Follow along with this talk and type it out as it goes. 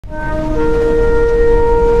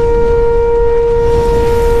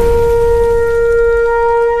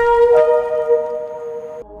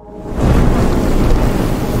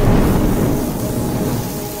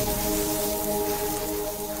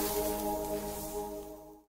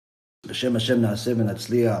בשם השם נעשה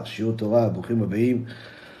ונצליח, שיעור תורה, ברוכים הבאים.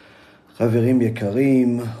 חברים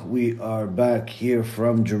יקרים, we are back here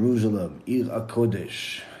from Jerusalem, Ir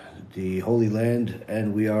HaKodesh, the Holy Land,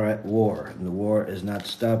 and we are at war. And the war is not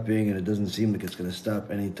stopping, and it doesn't seem like it's going to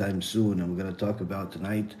stop anytime soon. And we're going to talk about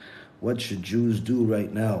tonight, what should Jews do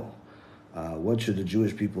right now? What should the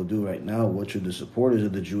Jewish people do right now? What should the supporters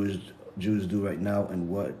of the Jews do right now? And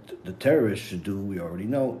what the terrorists should do, we already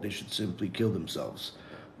know. They should simply kill themselves.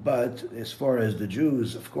 But as far as the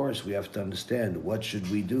Jews, of course, we have to understand, what should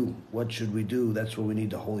we do? What should we do? That's where we need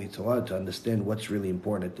the Holy Torah to understand what's really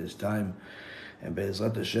important at this time. And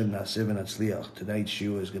BeEzrat HaShem Na'aseh v'Natzliach. Tonight's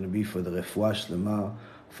shiur is going to be for the refuah shlema,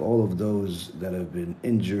 for all of those that have been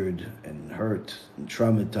injured and hurt and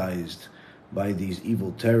traumatized by these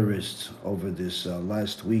evil terrorists over this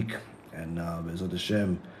last week. And BeEzrat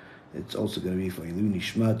HaShem, it's also going to be for Ilu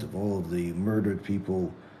Nishmat, of all of the murdered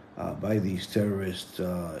people by these terrorists,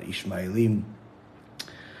 Ishmaelim.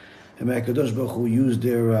 And may HaKadosh Baruch Hu use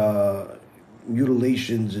their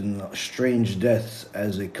mutilations and strange deaths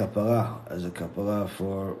as a kapara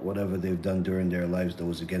for whatever they've done during their lives that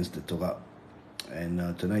was against the Torah.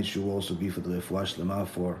 And tonight she will also be for the refuah shlema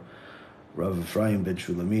for Rav Efraim ben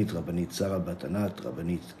Shulamit, Rabbanit Sarah bat Anat,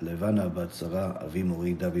 Rabbanit Levana bat Sarah, Avi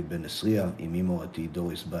Mori David ben Esriya, Imi Morati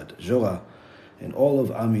Doris bat Jora, and all of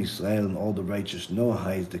Am Yisrael and all the righteous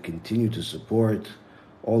Noahites that continue to support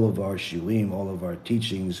all of our shiurim, all of our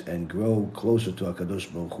teachings, and grow closer to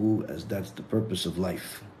HaKadosh Baruch Hu, as that's the purpose of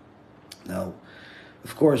life. Now,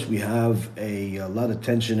 of course, we have a lot of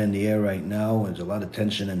tension in the air right now. There's a lot of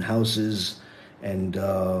tension in houses, and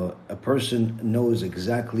a person knows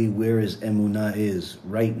exactly where his emunah is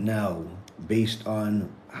right now based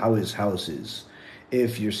on how his house is.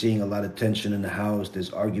 If you're seeing a lot of tension in the house,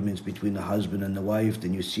 there's arguments between the husband and the wife,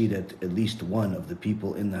 then you see that at least one of the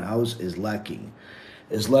people in the house is lacking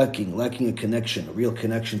a connection, a real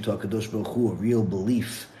connection to HaKadosh Baruch Hu, a real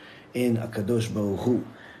belief in HaKadosh Baruch Hu.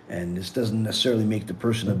 And this doesn't necessarily make the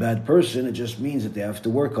person a bad person, it just means that they have to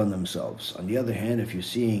work on themselves. On the other hand, if you're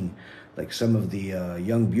seeing like some of the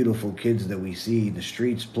young, beautiful kids that we see in the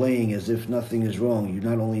streets playing as if nothing is wrong, you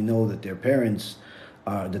not only know that their parents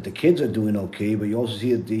that the kids are doing okay, but you also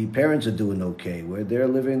see that the parents are doing okay, where they're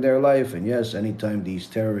living their life. And yes, anytime these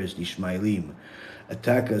terrorists, Ishmaelim,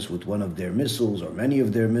 attack us with one of their missiles or many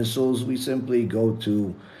of their missiles, we simply go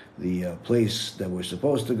to the place that we're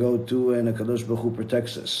supposed to go to, and HaKadosh Baruch Hu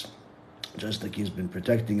protects us, just like He's been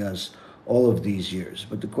protecting us all of these years.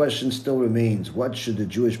 But the question still remains, what should the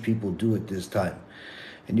Jewish people do at this time?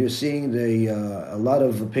 And you're seeing a lot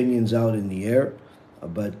of opinions out in the air.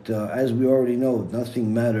 But as we already know,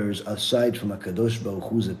 nothing matters aside from HaKadosh Baruch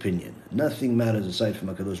Hu's opinion. Nothing matters aside from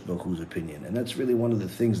HaKadosh Baruch Hu's opinion. And that's really one of the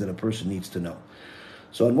things that a person needs to know.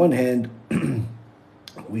 So on one hand,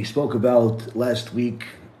 we spoke about last week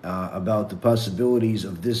about the possibilities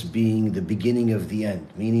of this being the beginning of the end,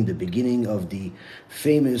 meaning the beginning of the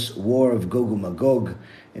famous war of Gog and Magog.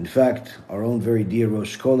 In fact, our own very dear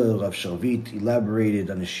Rosh Kollel, Rav Sharvit, elaborated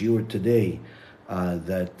on a shiur today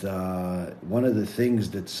that one of the things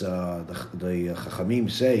that's the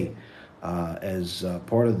Chachamim say as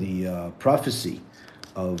part of the prophecy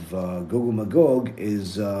of Gog and Magog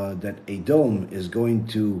is that Edom is going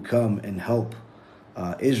to come and help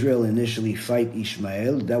Israel initially fight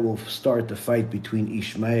Ishmael. That will start the fight between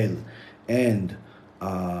Ishmael and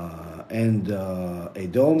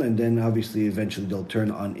Edom, and then obviously eventually they'll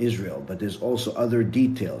turn on Israel. But there's also other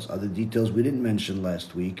details we didn't mention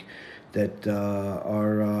last week that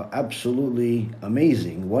are absolutely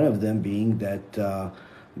amazing. One of them being that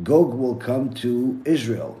Gog will come to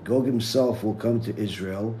Israel. Gog himself will come to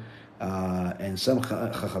Israel, and some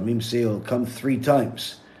Chachamim say he'll come 3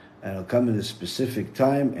 times. And it'll come at a specific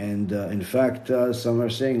time, and in fact, some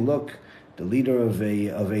are saying, look, the leader of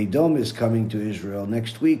Edom is coming to Israel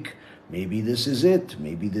next week. Maybe this is it.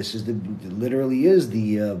 Maybe this is literally is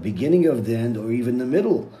the beginning of the end, or even the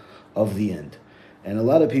middle of the end. And a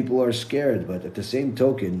lot of people are scared, but at the same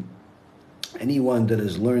token, anyone that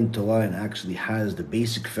has learned Torah and actually has the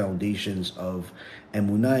basic foundations of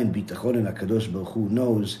emunah and bitachon and HaKadosh Baruch Hu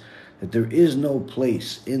knows that there is no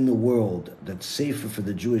place in the world that's safer for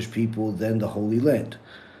the Jewish people than the Holy Land.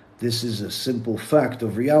 This is a simple fact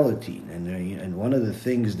of reality. And one of the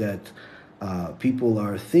things that people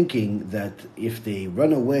are thinking, that if they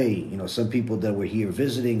run away, some people that were here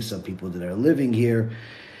visiting, some people that are living here,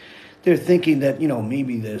 they're thinking that,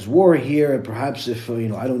 maybe there's war here, and perhaps if,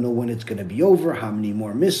 I don't know when it's going to be over, how many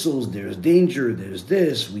more missiles, there's danger, there's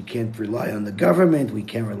this, we can't rely on the government, we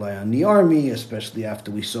can't rely on the army, especially after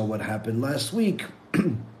we saw what happened last week.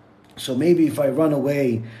 So maybe if I run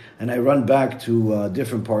away and I run back to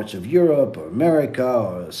different parts of Europe or America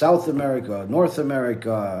or South America, or North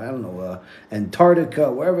America, I don't know,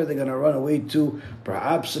 Antarctica, wherever they're going to run away to,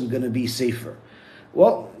 perhaps I'm going to be safer.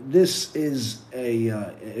 Well, this is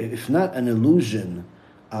if not an illusion,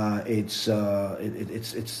 it's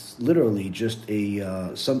literally just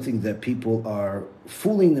something that people are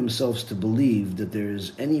fooling themselves to believe that there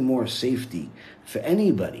is any more safety for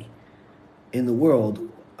anybody in the world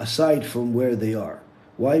aside from where they are.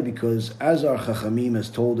 Why? Because as our Chachamim has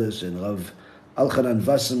told us, and Rav Elchanan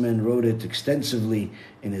Wasserman wrote it extensively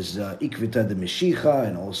in his Ikvita de Meshicha,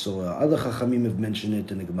 and also other Chachamim have mentioned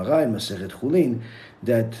it in the Gemara in Masechet Chulin,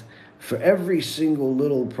 that for every single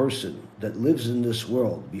little person that lives in this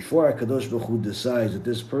world, before HaKadosh Baruch Hu decides that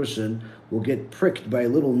this person will get pricked by a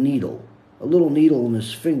little needle in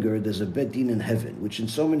his finger, there's a bet din in heaven, which in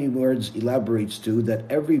so many words elaborates to that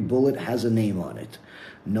every bullet has a name on it.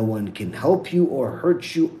 No one can help you or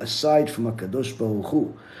hurt you aside from HaKadosh Baruch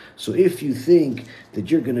Hu. So if you think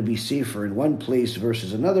that you're going to be safer in one place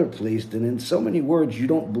versus another place, then in so many words you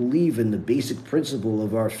don't believe in the basic principle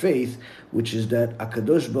of our faith, which is that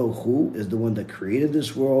HaKadosh Baruch Hu is the one that created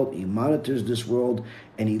this world, He monitors this world,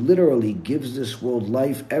 and He literally gives this world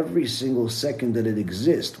life every single second that it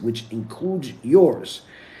exists, which includes yours.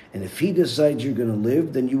 And if He decides you're going to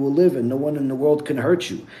live, then you will live, and no one in the world can hurt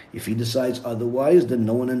you. If He decides otherwise, then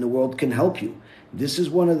no one in the world can help you. This is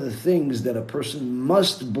one of the things that a person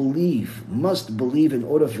must believe in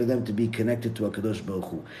order for them to be connected to HaKadosh Baruch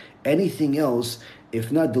Hu. Anything else,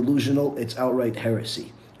 if not delusional, it's outright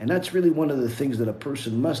heresy. And that's really one of the things that a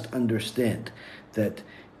person must understand, that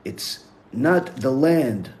it's not the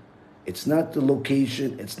land, it's not the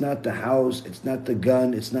location, it's not the house, it's not the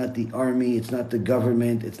gun, it's not the army, it's not the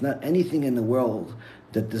government, it's not anything in the world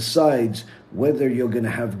that decides whether you're going to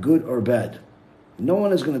have good or bad. No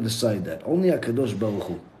one is going to decide that. Only HaKadosh Baruch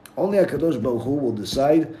Hu. Only HaKadosh Baruch Hu will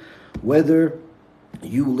decide whether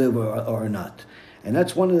you live or not. And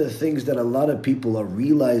that's one of the things that a lot of people are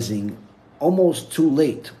realizing almost too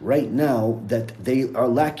late right now that they are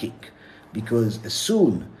lacking. Because as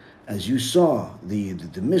soon as you saw the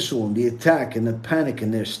missile and the attack and the panic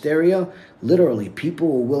and the hysteria, literally people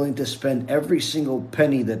were willing to spend every single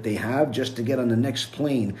penny that they have just to get on the next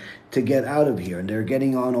plane to get out of here. And they're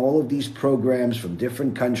getting on all of these programs from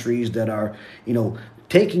different countries that are,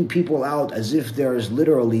 taking people out as if there's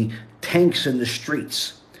literally tanks in the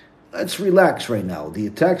streets. Let's relax right now. The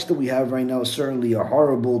attacks that we have right now certainly are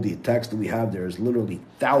horrible. The attacks that we have, there's literally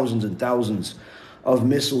thousands and thousands of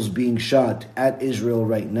missiles being shot at Israel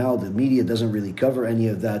right now. The media doesn't really cover any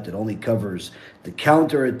of that. It only covers the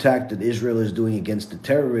counterattack that Israel is doing against the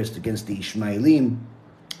terrorists, against the Ishmaelim,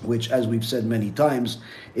 which, as we've said many times,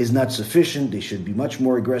 is not sufficient. They should be much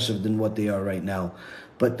more aggressive than what they are right now.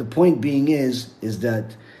 But the point being is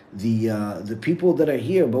that the people that are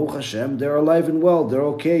here, Baruch Hashem, they're alive and well. They're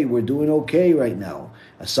okay. We're doing okay right now.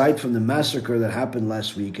 Aside from the massacre that happened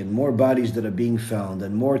last week and more bodies that are being found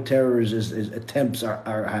and more terrorist attempts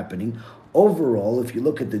are happening, overall, if you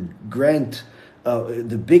look at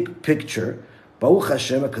the big picture, Baruch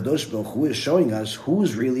Hashem, HaKadosh Baruch Hu is showing us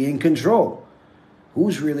who's really in control.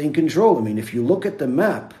 Who's really in control? I mean, if you look at the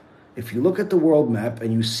map, if you look at the world map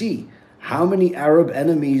and you see how many Arab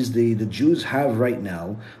enemies the Jews have right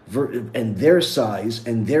now, and their size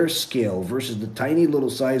and their scale versus the tiny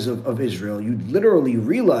little size of Israel, you literally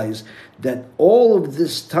realize that all of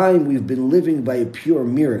this time we've been living by a pure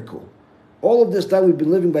miracle. All of this time we've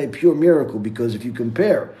been living by a pure miracle, because if you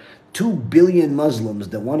compare 2 billion Muslims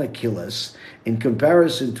that want to kill us in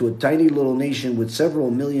comparison to a tiny little nation with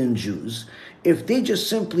several million Jews, if they just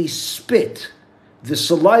simply spit, the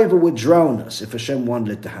saliva would drown us if Hashem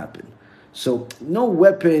wanted it to happen. So no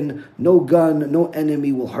weapon, no gun, no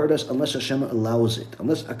enemy will hurt us unless Hashem allows it,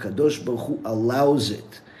 unless HaKadosh Baruch Hu allows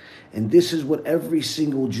it. And this is what every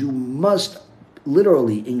single Jew must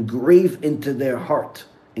literally engrave into their heart.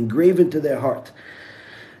 Engrave into their heart.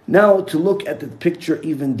 Now, to look at the picture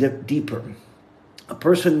even deeper, a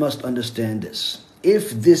person must understand this.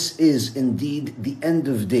 If this is indeed the end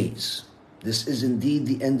of days,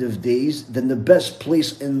 then the best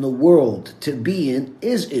place in the world to be in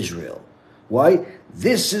is Israel. Why?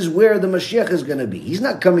 This is where the Mashiach is going to be. He's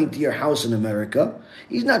not coming to your house in America.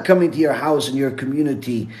 He's not coming to your house in your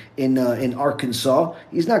community in Arkansas.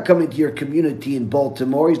 He's not coming to your community in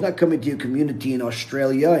Baltimore. He's not coming to your community in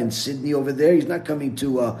Australia, in Sydney over there. He's not coming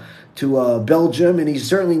to Belgium, and he's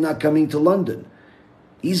certainly not coming to London.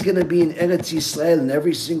 He's going to be in Eretz Yisrael, and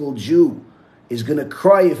every single Jew is going to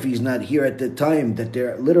cry if he's not here at the time that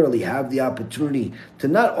they literally have the opportunity to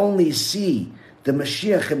not only see the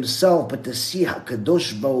Mashiach himself, but to see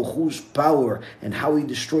HaKadosh Baruch Hu's power and how he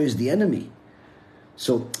destroys the enemy.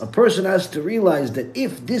 So a person has to realize that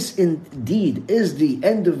if this indeed is the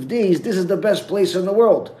end of days, this is the best place in the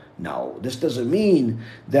world. Now, this doesn't mean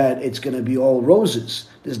that it's going to be all roses.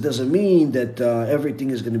 This doesn't mean that everything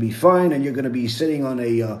is going to be fine and you're going to be sitting on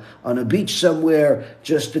a beach somewhere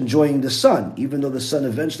just enjoying the sun, even though the sun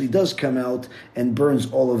eventually does come out and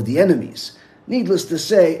burns all of the enemies. Needless to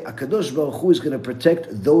say, HaKadosh Baruch Hu is going to protect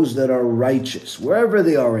those that are righteous. Wherever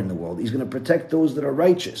they are in the world, he's going to protect those that are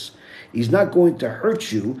righteous. He's not going to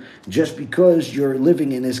hurt you just because you're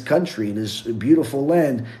living in his country, in his beautiful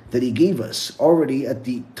land that he gave us already at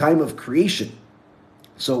the time of creation.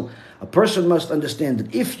 So a person must understand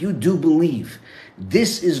that if you do believe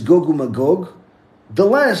this is Gog uMagog, the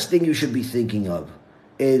last thing you should be thinking of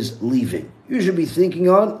is leaving. You should be thinking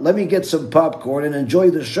on, let me get some popcorn and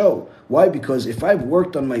enjoy the show. Why? Because if I've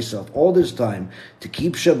worked on myself all this time to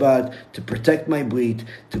keep Shabbat, to protect my brit,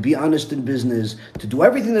 to be honest in business, to do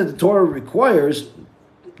everything that the Torah requires,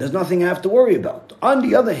 there's nothing I have to worry about. On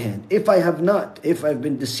the other hand, if I've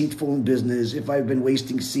been deceitful in business, if I've been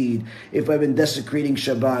wasting seed, if I've been desecrating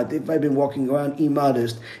Shabbat, if I've been walking around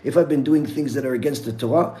immodest, if I've been doing things that are against the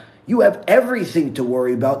Torah, you have everything to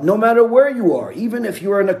worry about no matter where you are. Even if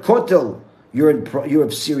you're in a kotel, you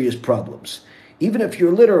have serious problems. Even if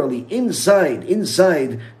you're literally inside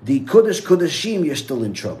the Kodesh Kodeshim, you're still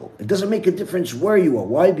in trouble. It doesn't make a difference where you are.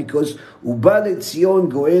 Why? Because Ubale Tzion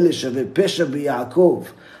Goel Shaveh Pesha B'Yaakov.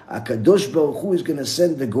 HaKadosh Baruch Hu is going to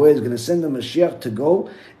send the Goel, is going to send the Mashiach to go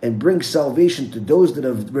and bring salvation to those that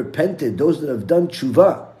have repented, those that have done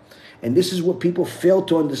tshuva. And this is what people fail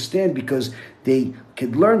to understand, because they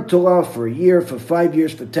could learn Torah for a year, for 5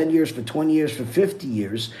 years, for 10 years, for 20 years, for 50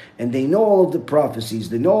 years, and they know all of the prophecies,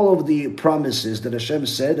 they know all of the promises that Hashem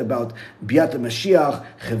said about Biat Mashiach,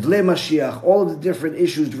 Chevle Mashiach, all of the different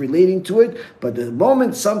issues relating to it, but the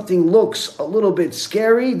moment something looks a little bit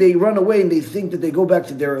scary, they run away and they think that they go back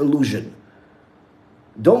to their illusion.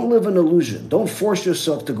 Don't live an illusion. Don't force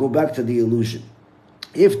yourself to go back to the illusion.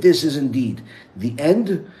 If this is indeed the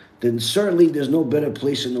end, then certainly there's no better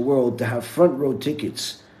place in the world to have front row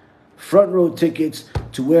tickets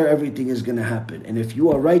to where everything is going to happen. And if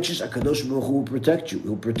you are righteous, HaKadosh Baruch Hu will protect you.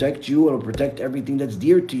 He'll protect you, and he'll protect everything that's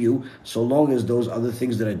dear to you, so long as those other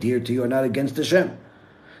things that are dear to you are not against Hashem.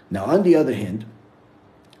 Now, on the other hand,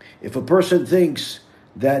 if a person thinks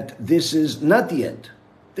that this is not the end,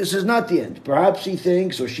 perhaps he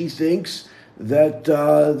thinks or she thinks that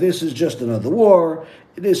this is just another war,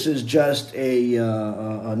 this is just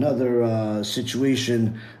another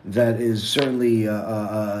situation that is certainly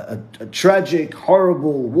a tragic,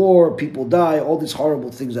 horrible war, people die, all these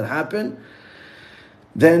horrible things that happen,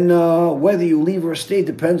 then whether you leave or stay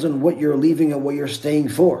depends on what you're leaving and what you're staying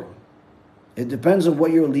for. It depends on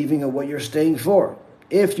what you're leaving and what you're staying for.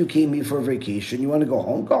 If you came here for a vacation, you want to go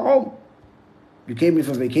home, go home. You came here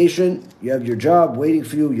for vacation, you have your job waiting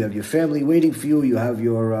for you, you have your family waiting for you, you have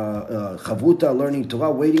your chavuta, learning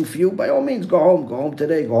Torah, waiting for you. By all means, go home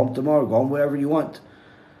today, go home tomorrow, go home wherever you want.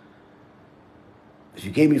 If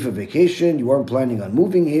you came here for vacation, you weren't planning on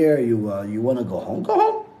moving here, you want to go home, go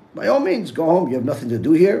home. By all means, go home. You have nothing to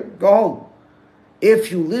do here, go home.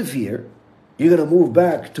 If you live here, you're going to move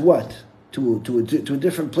back to what? To a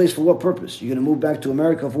different place for what purpose? You're going to move back to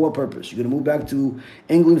America for what purpose? You're going to move back to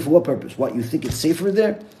England for what purpose? What, you think it's safer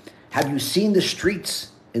there? Have you seen the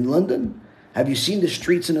streets in London? Have you seen the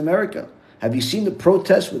streets in America? Have you seen the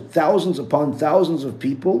protests with thousands upon thousands of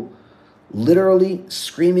people literally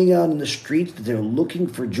screaming out in the streets that they're looking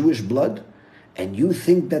for Jewish blood? And you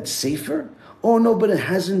think that's safer? Oh no, but it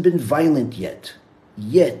hasn't been violent yet.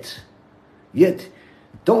 Yet.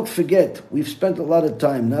 Don't forget, we've spent a lot of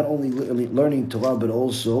time not only learning Torah, but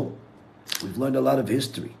also we've learned a lot of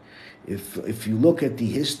history. If you look at the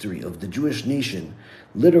history of the Jewish nation,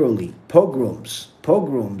 literally pogroms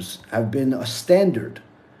have been a standard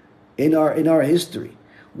in our history.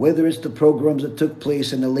 Whether it's the pogroms that took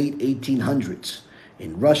place in the late 1800s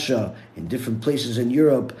in Russia, in different places in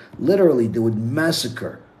Europe, literally they would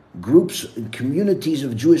massacre groups and communities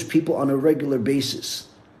of Jewish people on a regular basis.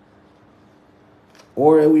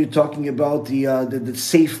 Or are we talking about the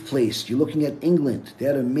safe place? You're looking at England. They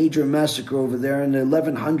had a major massacre over there in the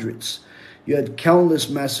 1100s. You had countless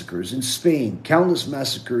massacres in Spain, countless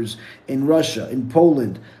massacres in Russia, in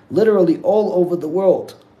Poland, literally all over the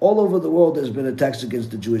world. All over the world there's been attacks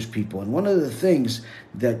against the Jewish people. And one of the things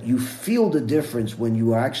that you feel the difference when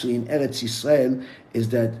you are actually in Eretz Yisrael is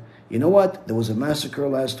that, you know what, there was a massacre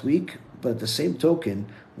last week, but at the same token,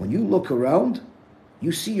 when you look around,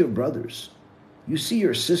 you see your brothers. You see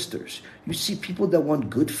your sisters. You see people that want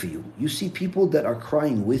good for you. You see people that are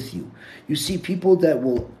crying with you. You see people that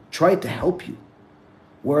will try to help you.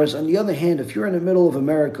 Whereas on the other hand, if you're in the middle of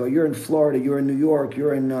America, you're in Florida, you're in New York,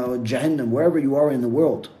 you're in Jahannam, wherever you are in the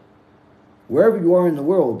world,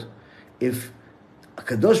 if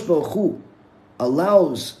Kadosh Baruch Hu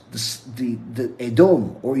allows the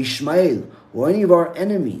Edom or Ishmael or any of our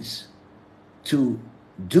enemies to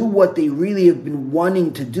do what they really have been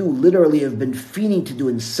wanting to do, literally have been fiending to do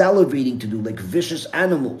and salivating to do, like vicious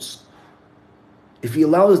animals, if he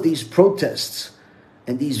allows these protests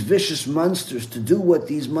and these vicious monsters to do what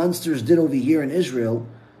these monsters did over here in Israel,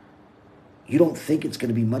 you don't think it's going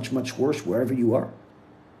to be much, much worse wherever you are?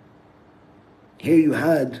 Here you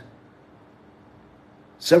had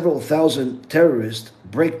several thousand terrorists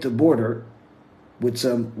break the border with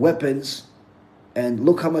some weapons, and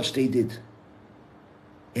look how much they did.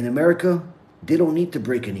 In America, they don't need to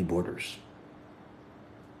break any borders.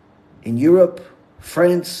 In Europe,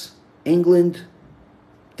 France, England,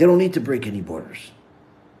 they don't need to break any borders.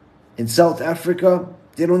 In South Africa,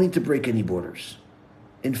 they don't need to break any borders.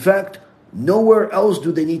 In fact, nowhere else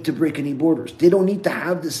do they need to break any borders. They don't need to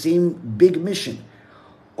have the same big mission.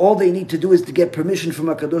 All they need to do is to get permission from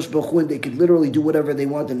HaKadosh Baruch Hu, and they can literally do whatever they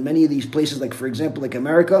want. In many of these places, like for example, like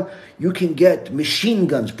America, you can get machine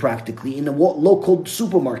guns practically in a local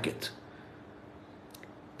supermarket.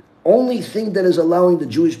 Only thing that is allowing the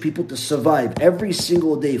Jewish people to survive every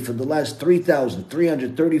single day for the last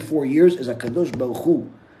 3,334 years is HaKadosh Baruch Hu.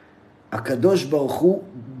 HaKadosh Baruch Hu,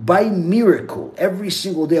 by miracle, every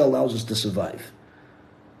single day allows us to survive.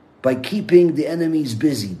 By keeping the enemies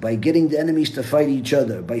busy, by getting the enemies to fight each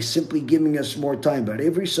other, by simply giving us more time. But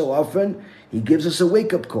every so often, he gives us a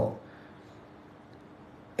wake-up call.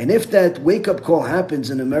 And if that wake-up call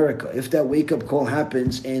happens in America, if that wake-up call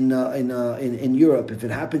happens in Europe, if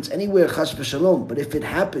it happens anywhere, chas v'shalom, but if it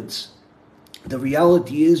happens, the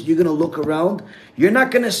reality is you're going to look around, you're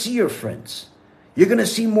not going to see your friends. You're going to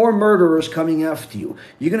see more murderers coming after you.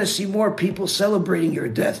 You're going to see more people celebrating your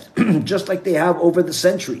death, just like they have over the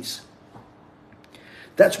centuries.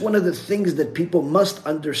 That's one of the things that people must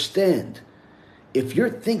understand. If you're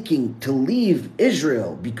thinking to leave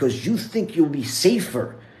Israel because you think you'll be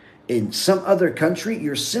safer in some other country,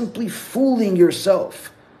 you're simply fooling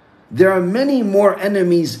yourself. There are many more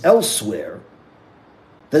enemies elsewhere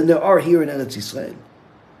than there are here in Eretz Yisrael.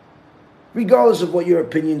 Regardless of what your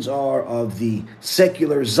opinions are of the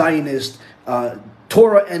secular Zionist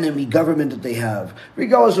Torah enemy government that they have,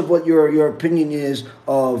 regardless of what your opinion is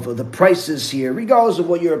of the prices here, regardless of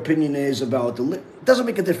what your opinion is about it doesn't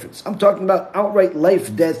make a difference. I'm talking about outright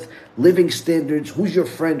life, death, living standards. Who's your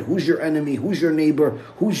friend? Who's your enemy? Who's your neighbor?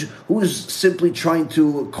 Who's simply trying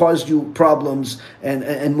to cause you problems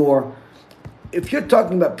and more? If you're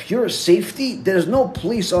talking about pure safety, there's no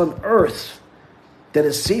place on earth that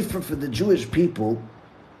is safer for the Jewish people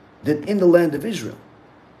than in the land of Israel.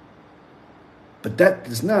 But that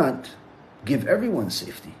does not give everyone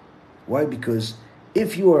safety. Why? Because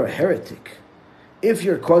if you are a heretic, if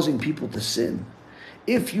you're causing people to sin,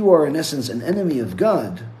 if you are in essence an enemy of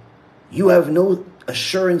God, you have no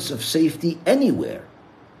assurance of safety anywhere.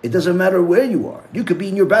 It doesn't matter where you are. You could be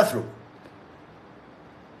in your bathroom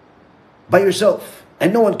by yourself,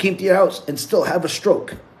 and no one came to your house and still have a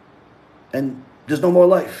stroke, and there's no more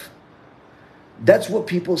life. That's what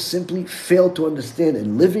people simply fail to understand.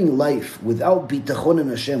 And living life without bitachon in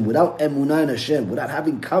Hashem, without emunah in Hashem, without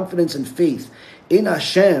having confidence and faith in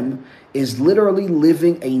Hashem is literally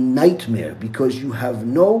living a nightmare, because you have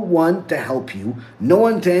no one to help you, no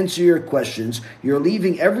one to answer your questions. You're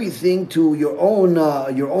leaving everything to your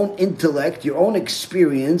own intellect, your own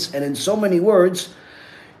experience, and in so many words,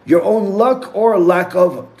 your own luck or lack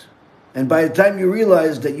of it. And by the time you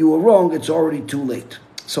realize that you were wrong, it's already too late.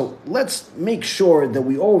 So let's make sure that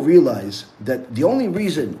we all realize that the only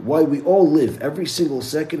reason why we all live every single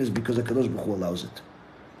second is because HaKadosh Baruch Hu allows it.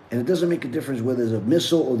 And it doesn't make a difference whether there's a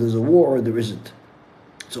missile or there's a war or there isn't.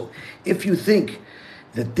 So if you think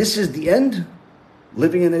that this is the end,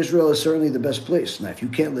 living in Israel is certainly the best place. Now, if you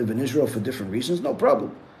can't live in Israel for different reasons, no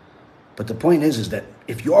problem. But the point is that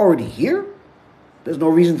if you're already here, there's no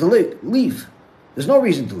reason to leave. There's no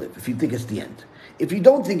reason to live if you think it's the end. If you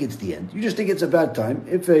don't think it's the end, you just think it's a bad time.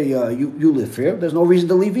 If you live here, there's no reason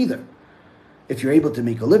to leave either. If you're able to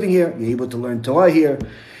make a living here, you're able to learn Torah here,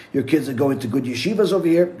 your kids are going to good yeshivas over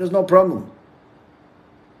here, there's no problem.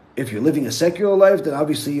 If you're living a secular life, then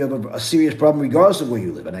obviously you have a serious problem regardless of where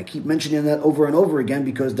you live. And I keep mentioning that over and over again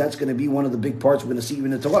because that's going to be one of the big parts we're going to see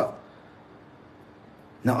even in the Torah.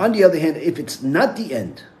 Now, on the other hand, if it's not the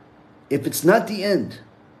end,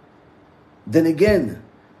 then again,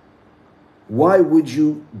 Why would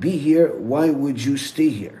you be here? Why would you stay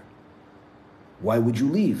here? Why would you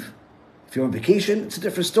leave? If you're on vacation, it's a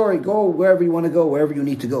different story. Go wherever you want to go, wherever you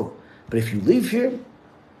need to go. But if you live here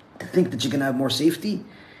and think that you're going to have more safety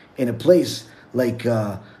in a place like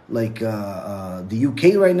the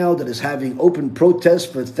UK right now that is having open protests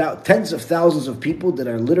for tens of thousands of people that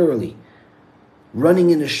are literally running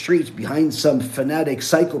in the streets behind some fanatic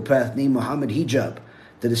psychopath named Mohammed Hijab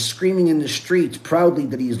that is screaming in the streets proudly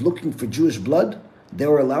that he is looking for Jewish blood, they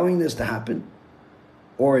were allowing this to happen.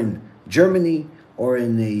 Or in Germany, or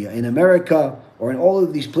in America, or in all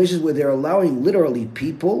of these places where they're allowing literally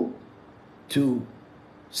people to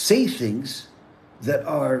say things that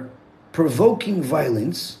are provoking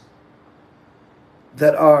violence,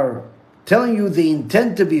 that are telling you they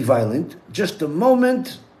intend to be violent, just the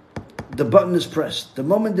moment the button is pressed, the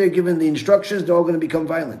moment they're given the instructions, they're all going to become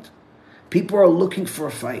violent. People are looking for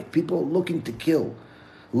a fight. People are looking to kill.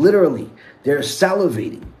 Literally, they're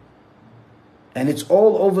salivating. And it's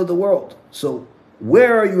all over the world. So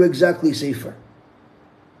where are you exactly safer?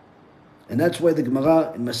 And that's why the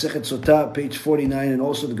Gemara in Masechet Sotah, page 49, and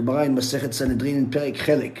also the Gemara in Masechet Sanhedrin in Perek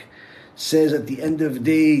Chelek, says at the end of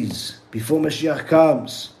days, before Mashiach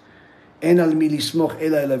comes, En al mi lismoch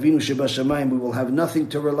ela el Avinu shebashamayim, we will have nothing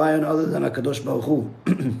to rely on other than HaKadosh Baruch Hu.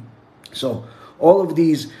 So all of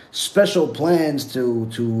these special plans to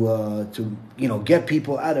get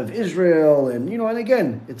people out of Israel, and and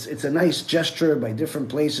again, it's a nice gesture by different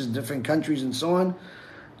places, different countries, and so on.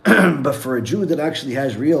 But for a Jew that actually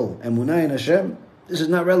has real emunah in Hashem, this is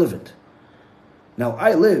not relevant. Now,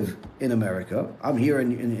 I live in America. I'm here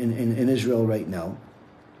in Israel right now.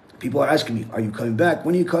 People are asking me, are you coming back?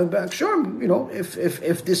 When are you coming back? Sure,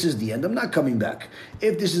 if this is the end, I'm not coming back.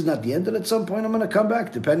 If this is not the end, then at some point I'm going to come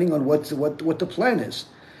back, depending on what the plan is.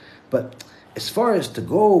 But as far as to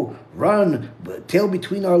go, run, tail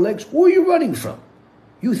between our legs, who are you running from?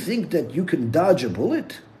 You think that you can dodge a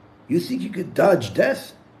bullet? You think you could dodge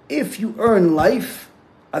death? If you earn life,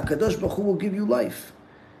 HaKadosh Baruch Hu will give you life.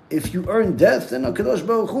 If you earn death, then HaKadosh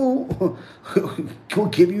Baruch Hu will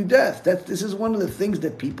give you death. This is one of the things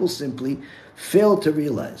that people simply fail to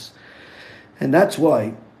realize. And that's why,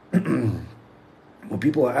 when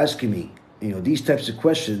people are asking me, these types of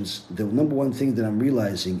questions, the number one thing that I'm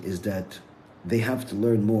realizing is that they have to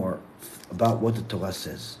learn more about what the Torah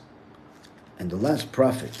says. And the last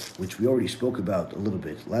prophet, which we already spoke about a little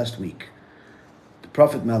bit last week, the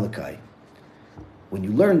prophet Malachi, when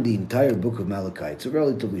you learn the entire book of Malachi, it's a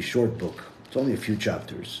relatively short book. It's only a few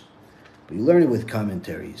chapters. But you learn it with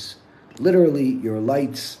commentaries. Literally, your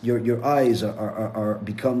lights, your eyes are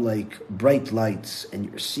become like bright lights, and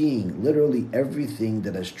you're seeing literally everything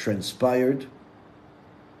that has transpired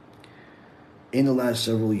in the last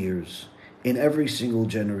several years, in every single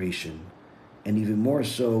generation. And even more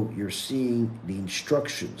so, you're seeing the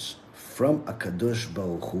instructions from HaKadosh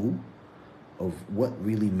Baruch Hu of what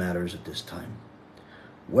really matters at this time.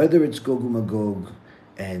 Whether it's Gog and Magog,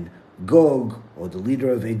 and Gog, or the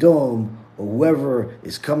leader of Edom, or whoever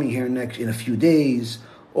is coming here next in a few days,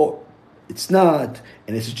 or it's not,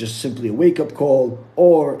 and it's just simply a wake-up call,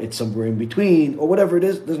 or it's somewhere in between, or whatever it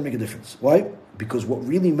is, it doesn't make a difference. Why? Because what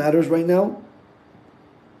really matters right now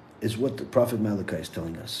is what the prophet Malachi is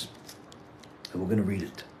telling us. And we're going to read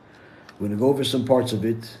it. We're going to go over some parts of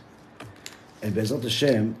it, and BeEzrat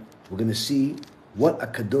HaShem, we're going to see what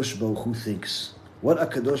HaKadosh Baruch Hu thinks. What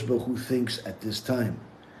HaKadosh Baruch Hu thinks at this time.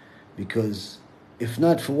 Because if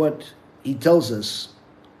not for what he tells us,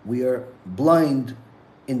 we are blind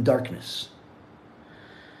in darkness.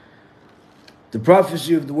 The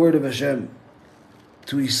prophecy of the word of Hashem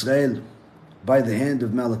to Yisrael by the hand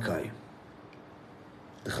of Malachi.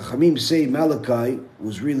 The Chachamim say Malachi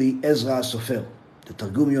was really Ezra HaSofer. The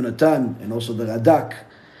Targum Yonatan and also the Radak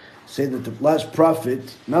say that the last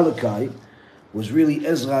prophet, Malachi, was really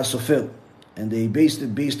Ezra HaSofer. And they based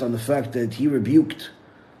it on the fact that he rebuked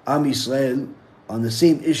Am Yisrael on the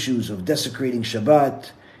same issues of desecrating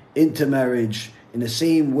Shabbat, intermarriage, in the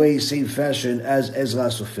same way, same fashion as Ezra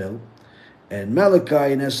HaSofer. And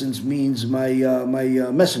Malachi, in essence, means my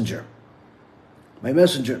messenger. My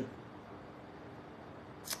messenger.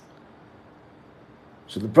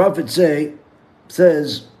 So the prophet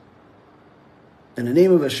says, in the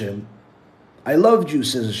name of Hashem, I loved you,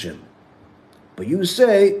 says Hashem. But you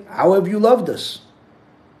say, how have you loved us?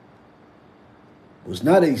 Was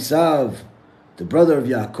not Esav the brother of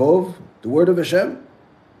Yaakov the word of Hashem?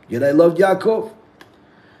 Yet I loved Yaakov.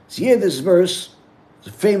 So here this verse, it's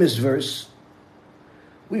a famous verse.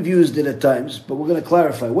 We've used it at times, but we're going to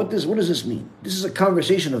clarify. What does this mean? This is a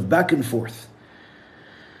conversation of back and forth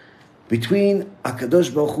between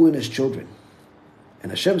HaKadosh Baruch Hu and his children.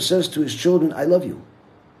 And Hashem says to his children, I love you.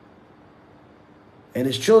 And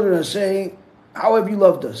his children are saying, how have you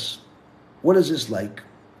loved us? What is this like?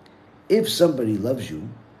 If somebody loves you,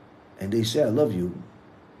 and they say, I love you,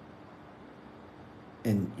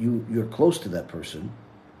 and you're close to that person,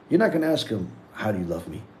 you're not going to ask him, how do you love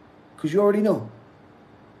me? Because you already know.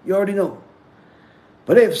 You already know.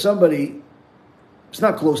 But if somebody is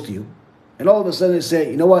not close to you, and all of a sudden they say,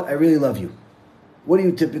 you know what, I really love you, what do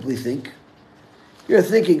you typically think? You're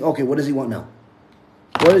thinking, okay, what does he want now?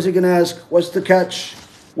 What is he going to ask? What's the catch?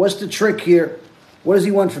 What's the trick here? What does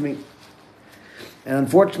he want from me? And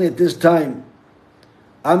unfortunately at this time,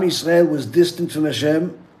 Am Yisrael was distant from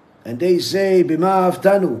Hashem, and they say, Bima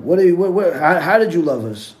aftanu, how did you love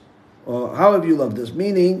us? Or how have you loved us?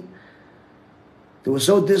 Meaning, they were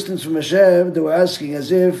so distant from Hashem, they were asking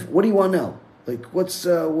as if, what do you want now? Like, what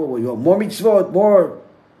you want? More mitzvot, more.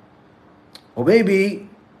 Or maybe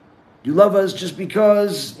you love us just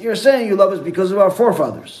because you're saying you love us because of our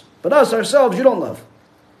forefathers. But us, ourselves, you don't love.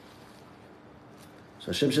 So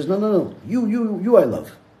Hashem says, no. You I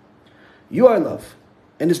love. You I love.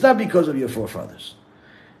 And it's not because of your forefathers.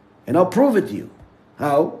 And I'll prove it to you.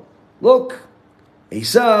 How? Look,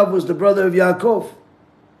 Esav was the brother of Yaakov.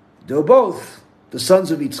 They were both the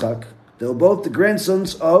sons of Yitzchak. They were both the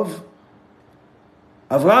grandsons of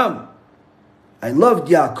Avraham. I loved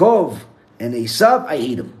Yaakov, and Esav, I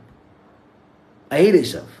hate him. I hate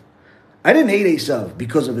Esav. I didn't hate Esav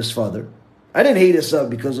because of his father. I didn't hate Esav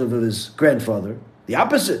because of his grandfather. The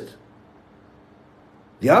opposite.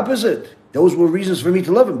 The opposite. Those were reasons for me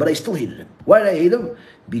to love him, but I still hated him. Why did I hate him?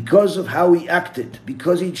 Because of how he acted.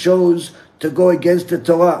 Because he chose to go against the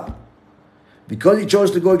Torah. Because he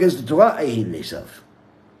chose to go against the Torah, I hated Esav.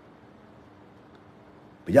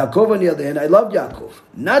 But Yaakov, on the other hand, I loved Yaakov.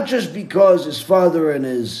 Not just because his father and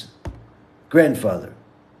his grandfather,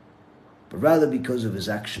 but rather because of his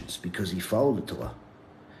actions, because he followed the Torah.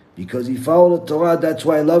 Because he followed the Torah, that's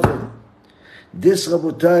why I love him. This,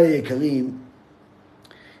 Rabotai Karim,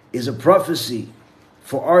 is a prophecy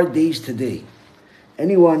for our days today.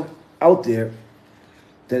 Anyone out there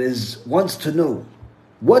that wants to know,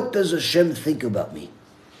 what does Hashem think about me?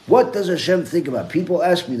 What does Hashem think about? People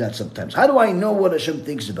ask me that sometimes. How do I know what Hashem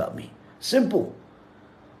thinks about me? Simple.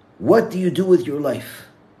 What do you do with your life?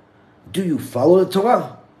 Do you follow the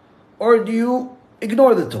Torah? Or do you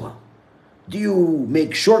ignore the Torah? Do you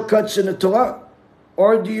make shortcuts in the Torah?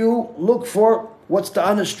 Or do you look for what's the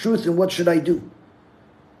honest truth and what should I do?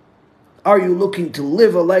 Are you looking to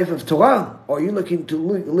live a life of Torah? Or are you looking to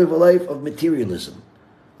live a life of materialism?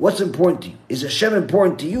 What's important to you? Is Hashem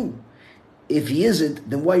important to you? If he isn't,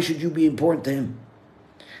 then why should you be important to him?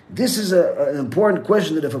 This is an important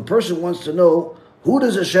question that if a person wants to know, who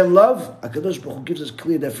does Hashem love? HaKadosh Baruch Hu gives us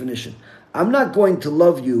clear definition. I'm not going to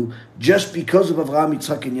love you just because of Avraham,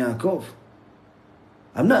 Yitzchak, and Yaakov.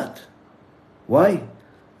 I'm not. Why?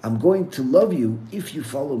 I'm going to love you if you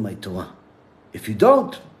follow my Torah. If you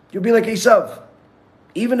don't, you'll be like Esav.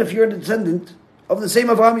 Even if you're a descendant of the same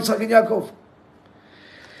Avraham, Yitzchak, and Yaakov.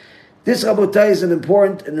 This, Rabotai, is an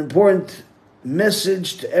important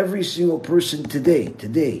message to every single person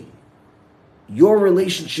today. Your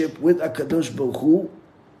relationship with HaKadosh Baruch Hu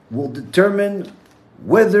will determine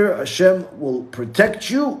whether Hashem will protect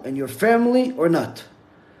you and your family or not.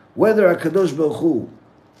 Whether HaKadosh Baruch Hu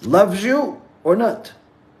loves you or not.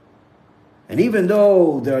 And even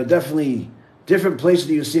though there are definitely different places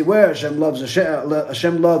that you see where Hashem loves Am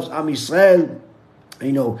Yisrael,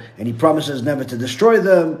 and he promises never to destroy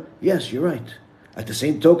them. Yes, you're right. At the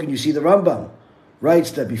same token, you see the Rambam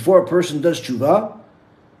writes that before a person does tshuva,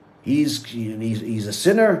 he's a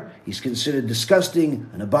sinner, he's considered disgusting,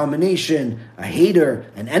 an abomination, a hater,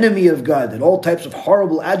 an enemy of God, and all types of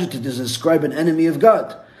horrible adjectives describe an enemy of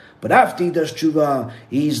God. But after he does tshuva,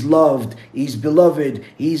 he's loved, he's beloved,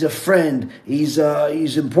 he's a friend, he's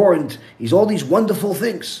important, he's all these wonderful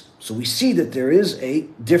things. So we see that there is a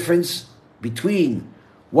difference between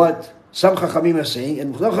what some Chachamim are saying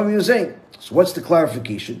and what Chachamim are saying. So what's the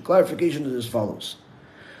clarification? Clarification is as follows.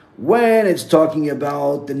 When it's talking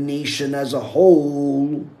about the nation as a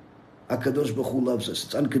whole, HaKadosh Baruch Hu loves us.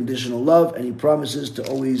 It's unconditional love, and he promises to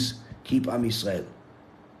always keep Am Yisrael.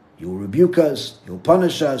 He will rebuke us, he will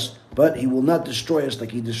punish us, but he will not destroy us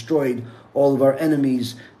like he destroyed all of our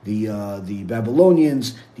enemies, the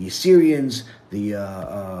Babylonians, the Assyrians,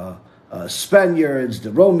 the Spaniards,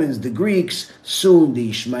 the Romans, the Greeks, soon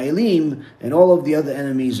the Ishmaelim, and all of the other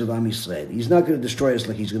enemies of Am Yisrael. He's not going to destroy us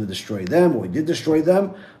like he's going to destroy them, or he did destroy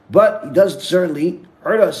them, but he does certainly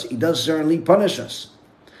hurt us, he does certainly punish us.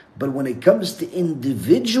 But when it comes to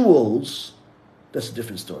individuals, that's a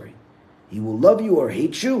different story. He will love you or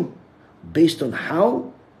hate you based on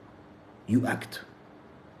how you act.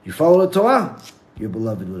 You follow the Torah, you're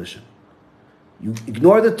beloved with Hashem. You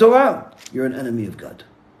ignore the Torah, you're an enemy of God.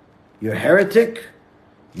 You're a heretic,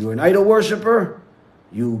 you're an idol worshiper,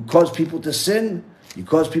 you cause people to sin, you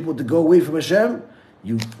cause people to go away from Hashem,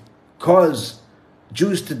 you cause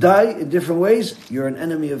Jews to die in different ways, you're an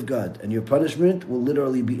enemy of God, and your punishment will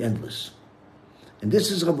literally be endless. And this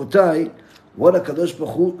is, Rabotai, what HaKadosh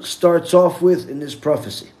Baruch Hu starts off with in this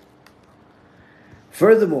prophecy.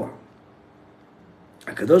 Furthermore,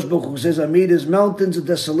 HaKadosh Baruch Hu says, I made his mountains a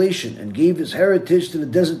desolation and gave his heritage to the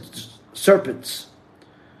desert serpents.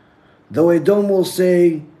 Though Edom will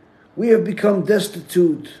say, we have become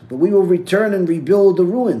destitute, but we will return and rebuild the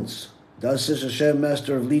ruins. Thus says Hashem,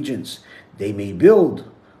 Master of Legions, they may build,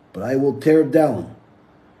 but I will tear down.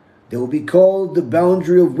 They will be called the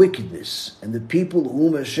boundary of wickedness, and the people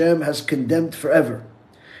whom Hashem has condemned forever.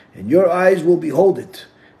 And your eyes will behold it,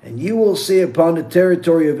 and you will say upon the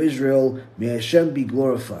territory of Israel, may Hashem be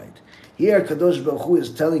glorified. Here Kadosh Baruch Hu is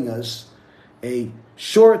telling us a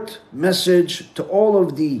short message to all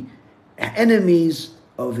of the enemies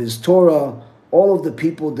of his Torah, all of the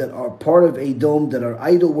people that are part of Edom, that are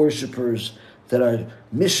idol worshippers, that are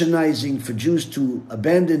missionizing for Jews to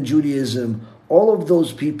abandon Judaism, all of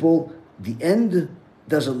those people, the end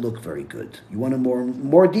doesn't look very good. You want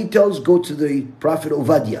more details? Go to the Prophet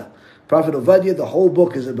Obadiah. Prophet Obadiah, the whole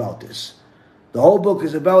book is about this. The whole book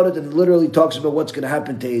is about it, and it literally talks about what's going to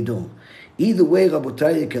happen to Edom. Either way,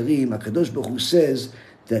 Rabotai Karim, HaKadosh Baruch Hu says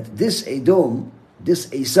that this Edom, this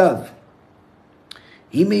Esav,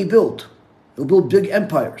 he may build. He'll build big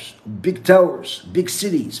empires, big towers, big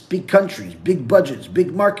cities, big countries, big budgets,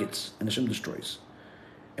 big markets, and Hashem destroys.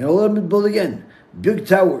 And he'll let him build again. Big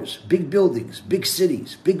towers, big buildings, big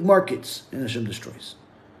cities, big markets, and Hashem destroys.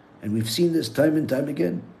 And we've seen this time and time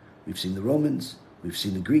again. We've seen the Romans, we've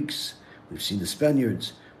seen the Greeks, we've seen the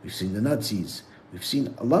Spaniards, we've seen the Nazis, we've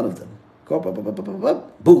seen a lot of them. Go up, up, up, up, up, up,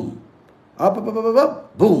 up, boom. Up, up, up, up, up,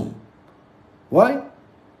 up, boom. Why?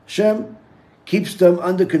 Hashem keeps them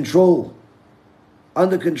under control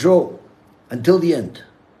until the end,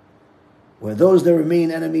 where those that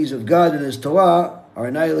remain enemies of God and His Torah are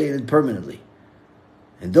annihilated permanently.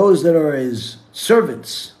 And those that are His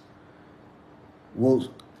servants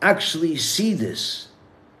will actually see this,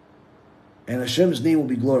 and Hashem's name will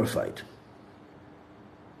be glorified.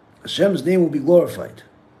 Hashem's name will be glorified.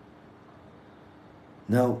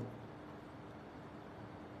 Now,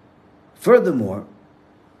 furthermore,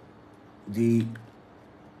 the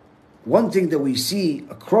one thing that we see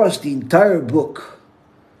across the entire book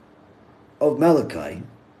of Malachi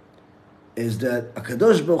is that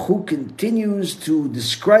HaKadosh Baruch Hu continues to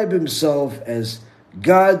describe Himself as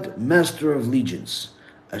God, Master of Legions.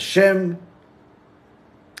 Hashem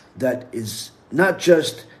that is not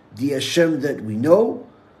just the Hashem that we know,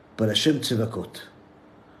 but Hashem Tzivakot.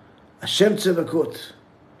 Hashem Tzivakot.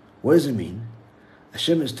 What does it mean?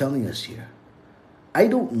 Hashem is telling us here, I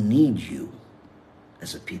don't need you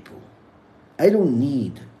as a people. I don't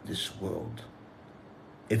need this world.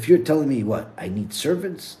 If you're telling me what? I need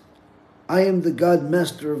servants? I am the God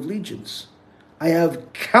Master of Legions. I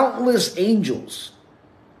have countless angels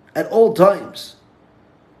at all times.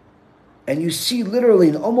 And you see literally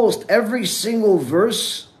in almost every single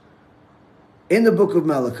verse in the book of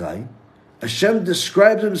Malachi, Hashem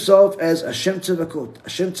describes Himself as Hashem Tzivakot,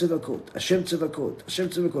 Hashem Tzivakot, Hashem Tzivakot, Hashem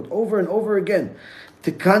Tzivakot, over and over again,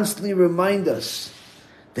 to constantly remind us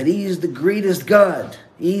that He is the greatest God.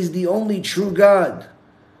 He is the only true God.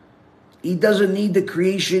 He doesn't need the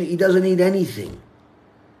creation. He doesn't need anything.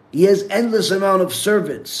 He has endless amount of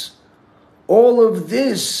servants. All of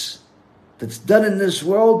this that's done in this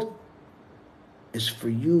world is for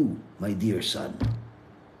you, my dear son.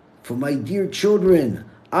 For my dear children,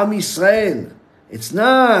 Am Yisrael. It's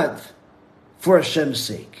not for Hashem's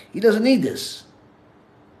sake. He doesn't need this.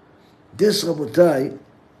 This, Rabotai,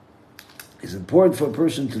 is important for a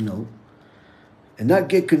person to know and not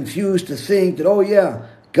get confused to think that, oh yeah,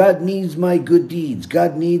 God needs my good deeds.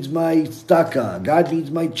 God needs my tzedakah. God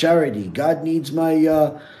needs my charity. God needs my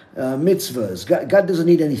mitzvahs. God doesn't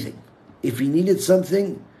need anything. If He needed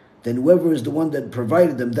something, then whoever is the one that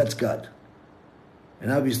provided them, that's God.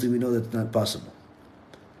 And obviously we know that's not possible.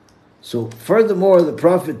 So furthermore, the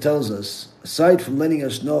Prophet tells us, aside from letting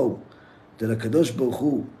us know that HaKadosh Baruch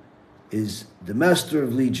Hu is the Master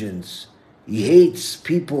of Legions, He hates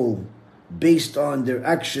people based on their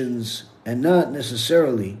actions and not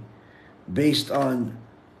necessarily based on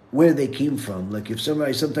where they came from. Like if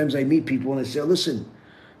sometimes I meet people and I say, oh, listen,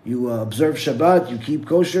 you observe Shabbat, you keep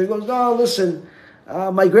kosher. He goes, no, listen,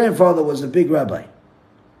 my grandfather was a big rabbi.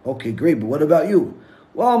 Okay, great, but what about you?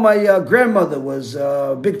 Well, my grandmother was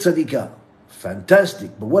big tzadikah.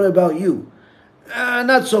 Fantastic. But what about you?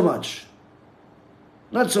 Not so much.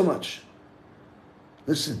 Not so much.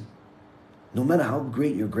 Listen, no matter how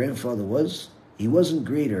great your grandfather was, he wasn't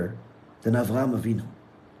greater than Avraham Avinu.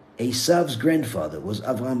 Esav's grandfather was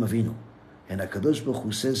Avraham Avinu. And HaKadosh Baruch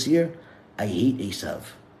Hu says here, I hate Esav.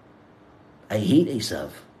 I hate Esav.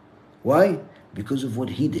 Why? Because of what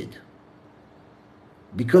he did.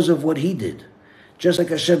 Because of what he did. Just like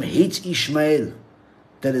Hashem hates Ishmael,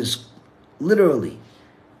 that is literally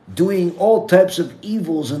doing all types of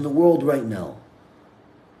evils in the world right now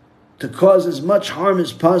to cause as much harm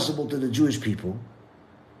as possible to the Jewish people.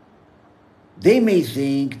 They may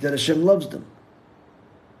think that Hashem loves them,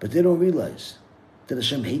 but they don't realize that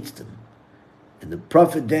Hashem hates them. And the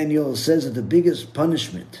prophet Daniel says that the biggest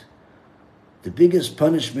punishment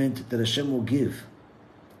that Hashem will give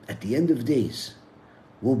at the end of days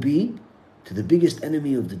will be to the biggest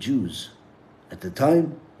enemy of the Jews at the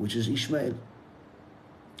time, which is Ishmael.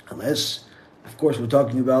 Unless, of course, we're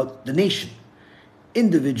talking about the nation.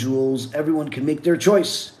 Individuals, everyone can make their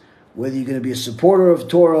choice. Whether you're going to be a supporter of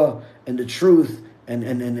Torah and the truth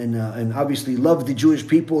and obviously love the Jewish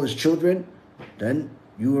people as children, then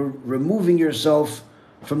you are removing yourself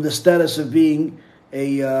from the status of being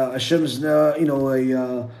a Hashem's,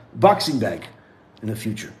 a boxing bag in the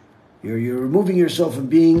future. You're removing yourself from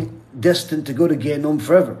being destined to go to Gehenom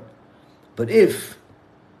forever. But if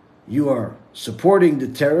you are supporting the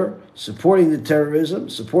terror, supporting the terrorism,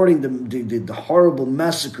 supporting the horrible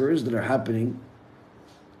massacres that are happening,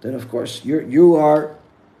 then of course you are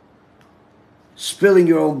spilling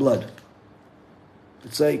your own blood.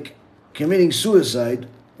 It's like committing suicide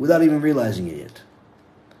without even realizing it yet.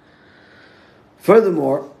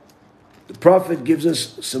 Furthermore, the prophet gives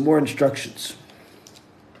us some more instructions.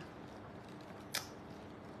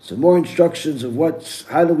 Some more instructions of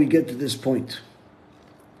how do we get to this point?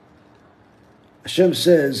 Hashem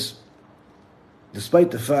says, despite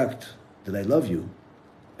the fact that I love you,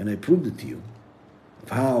 and I proved it to you, of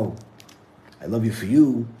how I love you for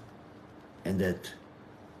you, and that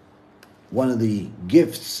one of the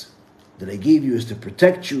gifts that I gave you is to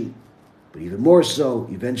protect you, but even more so,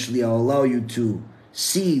 eventually I'll allow you to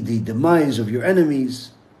see the demise of your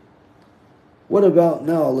enemies. What about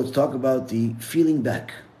now? Let's talk about the feeling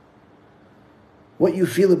back. What you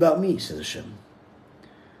feel about me, says Hashem.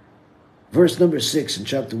 Verse number 6 in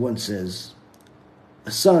chapter 1 says,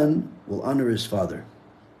 a son will honor his father,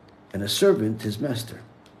 and a servant his master.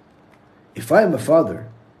 If I am a father,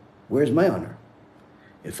 where's my honor?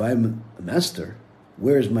 If I am a master,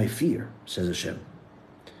 where's my fear, says Hashem.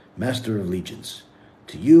 Master of legions,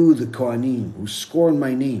 to you the Kohanim who scorn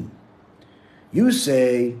my name. You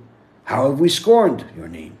say, how have we scorned your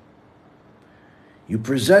name? You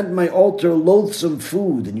present my altar loathsome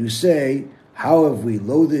food, and you say, how have we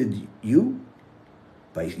loathed you?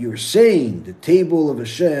 By your saying the table of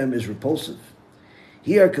Hashem is repulsive.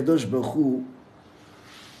 Here Kadosh Baruch Hu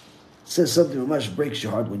says something that much breaks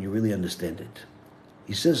your heart when you really understand it.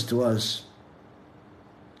 He says to us,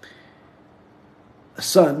 a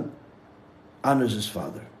son honors his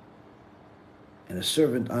father, and a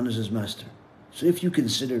servant honors his master. So if you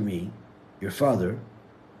consider me your father,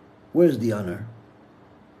 where's the honor?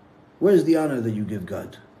 Where's the honor that you give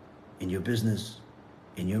God? In your business,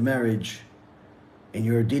 in your marriage, in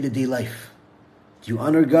your day-to-day life? Do you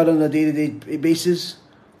honor God on a day-to-day basis?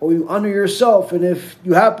 Or you honor yourself, and if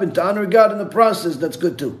you happen to honor God in the process, that's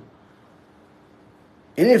good too.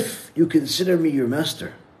 And if you consider me your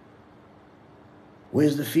master,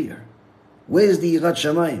 where's the fear? Where's the Yirat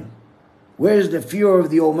Shamayim? Where's the fear of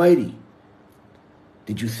the Almighty?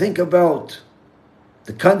 Did you think about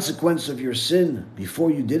the consequence of your sin before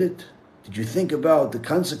you did it? Did you think about the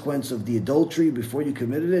consequence of the adultery before you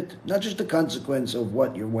committed it? Not just the consequence of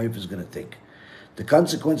what your wife is going to think. The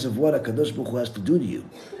consequence of what HaKadosh Baruch Hu has to do to you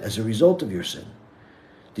as a result of your sin.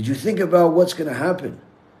 Did you think about what's going to happen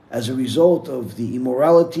as a result of the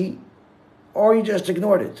immorality, or you just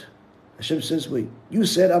ignored it? Hashem says, wait, you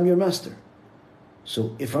said I'm your master.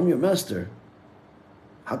 So if I'm your master,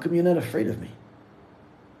 how come you're not afraid of me?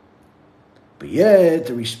 But yet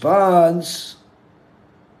the response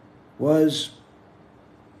was,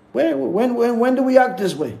 when do we act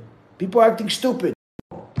this way? People are acting stupid.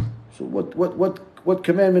 So what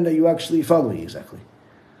commandment are you actually following exactly?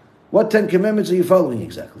 What 10 commandments are you following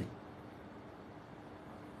exactly?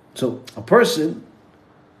 So a person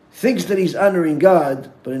thinks that he's honoring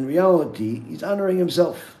God, but in reality, he's honoring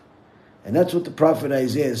himself. And that's what the prophet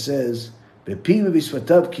Isaiah says, in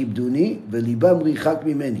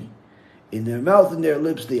their mouth and their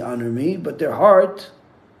lips they honor me, but their heart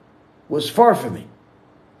was far from me.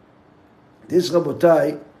 This,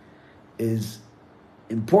 Rabotai, is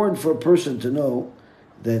important for a person to know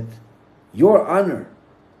that your honor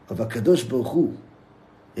of HaKadosh Baruch Hu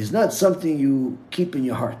is not something you keep in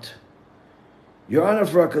your heart. Your honor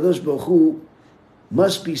for HaKadosh Baruch Hu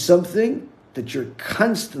must be something that you're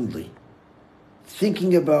constantly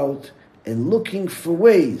thinking about and looking for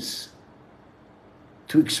ways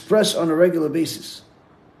to express on a regular basis.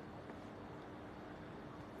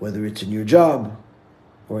 Whether it's in your job,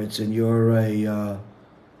 or it's in your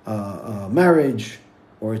marriage,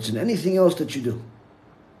 or it's in anything else that you do.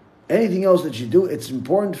 Anything else that you do, it's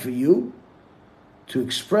important for you to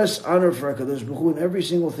express honor for HaKadosh Baruch Hu in every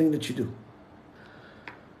single thing that you do.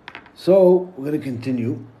 So, we're going to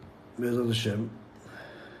continue. BeEzrat HaShem.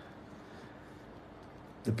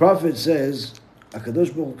 The Prophet says,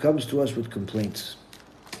 HaKadosh Baruch Hu comes to us with complaints.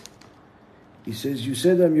 He says, you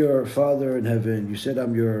said I'm your Father in heaven, you said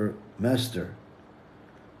I'm your Master,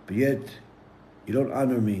 but yet you don't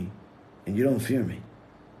honor me and you don't fear me.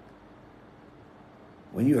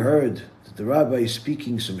 When you heard that the Rabbi is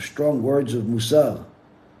speaking some strong words of Musar,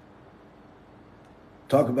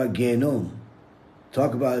 talk about Gehenom,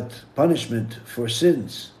 talk about punishment for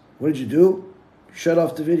sins, what did you do? You shut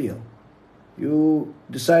off the video. You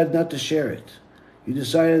decided not to share it. You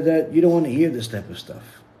decided that you don't want to hear this type of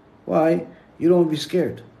stuff. Why? You don't want to be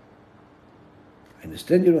scared. I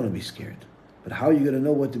understand you don't want to be scared. But how are you going to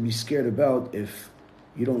know what to be scared about if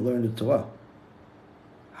you don't learn the Torah?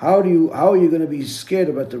 How are you going to be scared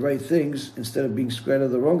about the right things instead of being scared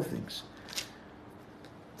of the wrong things?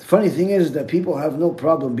 The funny thing is that people have no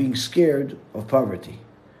problem being scared of poverty,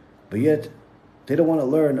 but yet they don't want to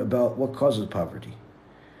learn about what causes poverty.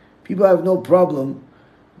 People have no problem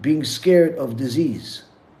being scared of disease,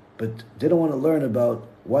 but they don't want to learn about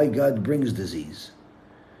why God brings disease.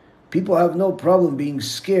 People have no problem being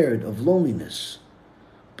scared of loneliness,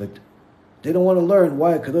 but they don't want to learn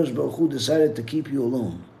why HaKadosh Baruch Hu decided to keep you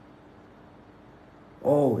alone.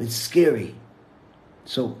 Oh, it's scary.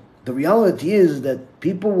 So the reality is that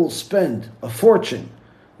people will spend a fortune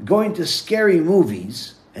going to scary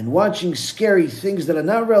movies and watching scary things that are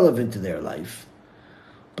not relevant to their life,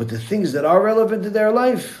 but the things that are relevant to their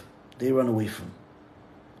life, they run away from.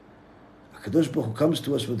 HaKadosh Baruch Hu comes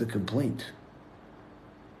to us with a complaint.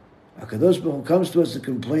 HaKadosh Baruch Hu comes to us to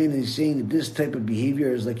complain, and he's saying that this type of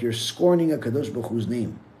behavior is like you're scorning HaKadosh Baruch Hu's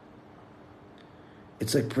name.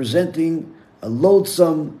 It's like presenting a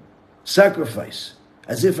loathsome sacrifice,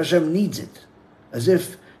 as if Hashem needs it, as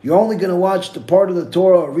if you're only going to watch the part of the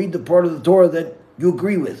Torah or read the part of the Torah that you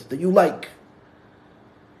agree with, that you like.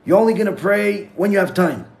 You're only going to pray when you have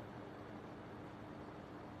time.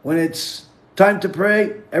 When it's time to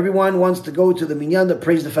pray, everyone wants to go to the minyan that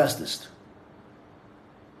prays the fastest.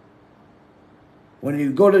 When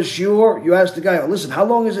you go to shiur, you ask the guy, oh, listen, how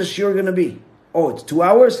long is this shiur going to be? Oh, it's 2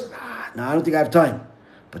 hours? No, I don't think I have time.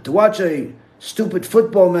 But to watch a stupid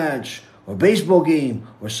football match or baseball game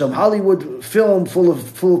or some Hollywood film full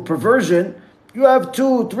of perversion, you have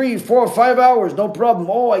 2, 3, 4, 5 hours, no problem.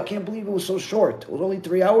 Oh, I can't believe it was so short. It was only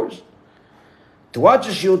 3 hours? To watch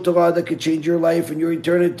a shiur Torah that could change your life and your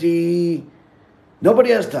eternity,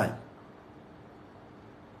 nobody has time.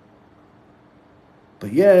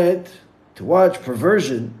 But yet, to watch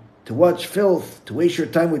perversion, to watch filth, to waste your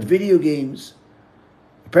time with video games,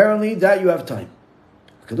 apparently that you have time.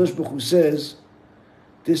 HaKadosh Baruch Hu says,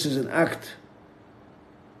 this is an act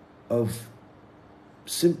of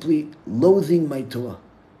simply loathing my Torah,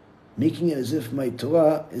 making it as if my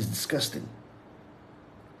Torah is disgusting,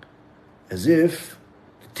 as if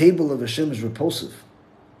the table of Hashem is repulsive.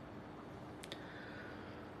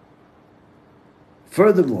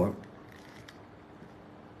 Furthermore,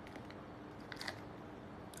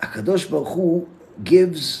 HaKadosh Baruch Hu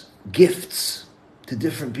gives gifts to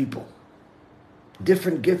different people.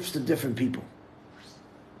 Different gifts to different people.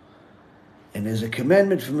 And there's a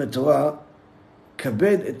commandment from the Torah,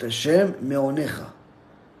 Kabed et Hashem me'onecha.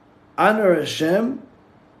 Honor Hashem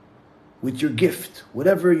with your gift,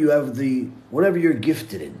 whatever you're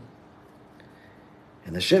gifted in.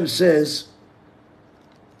 And Hashem says,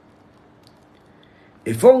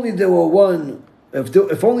 if only there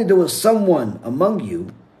was someone among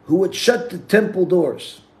you who would shut the temple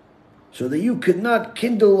doors, so that you could not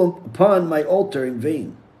kindle upon my altar in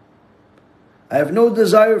vain. I have no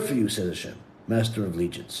desire for you, says Hashem, Master of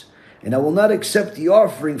Legions, and I will not accept the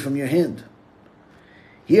offering from your hand.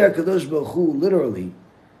 Here, HaKadosh Baruch Hu literally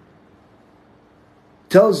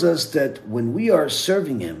tells us that when we are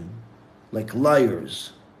serving Him like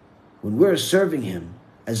liars, when we're serving Him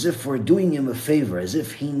as if we're doing Him a favor, as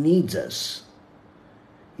if He needs us,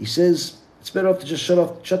 He says, it's better off to just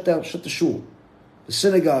shut the shul. the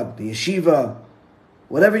synagogue, the yeshiva,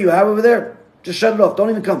 whatever you have over there, just shut it off. Don't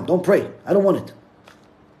even come. Don't pray. I don't want it.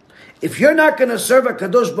 If you're not going to serve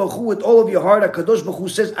HaKadosh Baruch Hu with all of your heart, HaKadosh Baruch Hu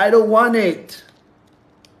says, I don't want it.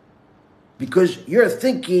 Because you're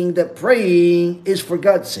thinking that praying is for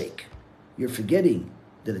God's sake. You're forgetting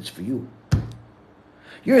that it's for you.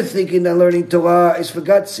 You're thinking that learning Torah is for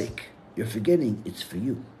God's sake. You're forgetting it's for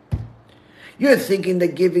you. You're thinking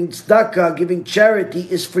that giving tzedakah, giving charity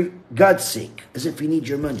is for God's sake, as if He needs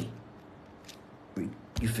your money.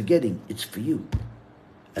 You're forgetting it's for you.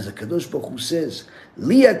 As a Kadosh Baruch Hu says,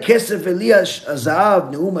 Liya kesef Eliya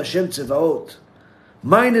azav neum Hashem tzevaot.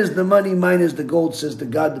 Mine is the money, mine is the gold, says the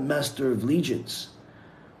God, the Master of Legions.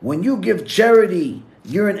 When you give charity,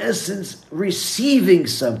 you're in essence receiving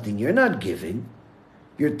something. You're not giving.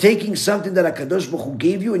 You're taking something that HaKadosh Baruch Hu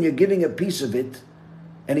gave you and you're giving a piece of it,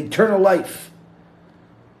 an eternal life.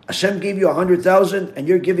 Hashem gave you 100,000 and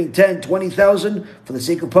you're giving 10, 20,000 for the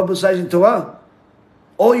sake of publicizing Torah.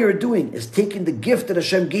 All you're doing is taking the gift that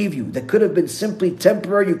Hashem gave you that could have been simply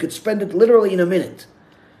temporary. You could spend it literally in a minute.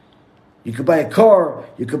 You could buy a car.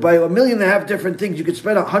 You could buy 1.5 million different things. You could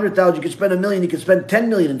spend 100,000. You could spend 1 million. You could spend 10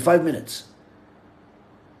 million in 5 minutes.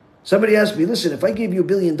 Somebody asked me, listen, if I gave you $1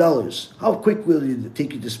 billion, how quick will it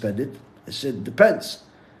take you to spend it? I said, depends.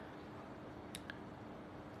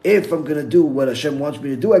 If I'm going to do what Hashem wants me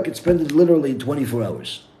to do, I could spend it literally in 24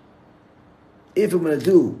 hours. If I'm going to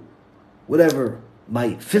do whatever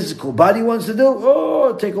my physical body wants to do,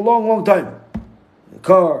 it'll take a long, long time. A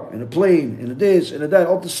car, and a plane, and a this, and a that,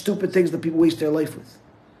 all the stupid things that people waste their life with.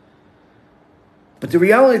 But the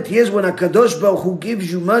reality is when HaKadosh Baruch Hu gives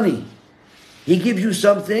you money, He gives you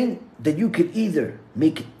something that you can either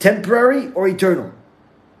make it temporary or eternal.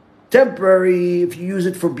 Temporary if you use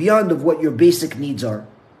it for beyond of what your basic needs are.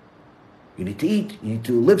 You need to eat, you need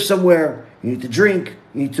to live somewhere, you need to drink,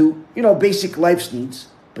 you need to, basic life's needs.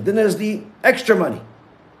 But then there's the extra money.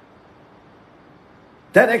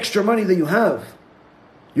 That extra money that you have,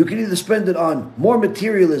 you can either spend it on more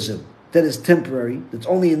materialism that is temporary, that's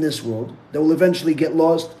only in this world, that will eventually get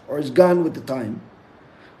lost or is gone with the time,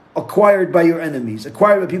 acquired by your enemies,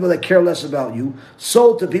 acquired by people that care less about you,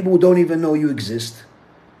 sold to people who don't even know you exist,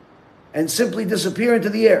 and simply disappear into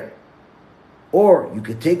the air. Or you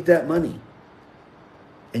could take that money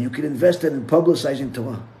and you could invest it in publicizing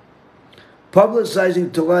Torah.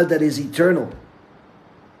 Publicizing Torah that is eternal.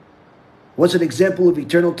 What's an example of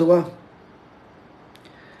eternal Torah?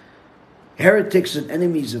 Heretics and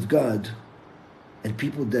enemies of God and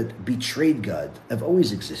people that betrayed God have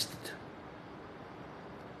always existed.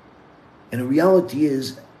 And the reality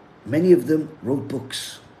is, many of them wrote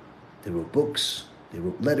books. They wrote books, they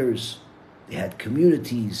wrote letters, they had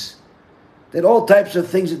communities, they had all types of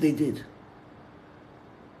things that they did.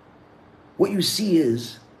 What you see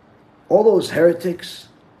is, all those heretics,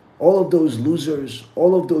 all of those losers,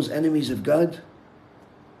 all of those enemies of God,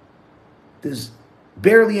 there's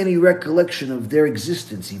barely any recollection of their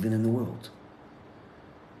existence even in the world.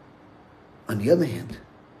 On the other hand,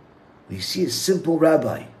 we see a simple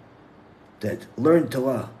rabbi that learned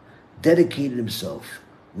Torah, dedicated himself,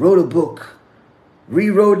 wrote a book,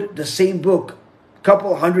 rewrote the same book a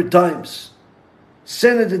couple 100 times,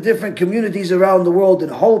 sent it to different communities around the world in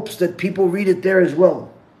hopes that people read it there as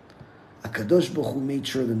well. HaKadosh Baruch Hu made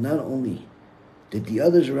sure that not only did the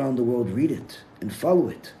others around the world read it and follow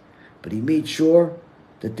it, but He made sure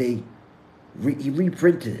that He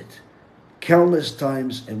reprinted it countless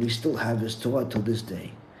times, and we still have His Torah till this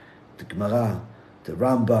day. The Gemara, the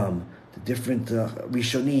Rambam, the different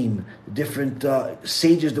Rishonim, the different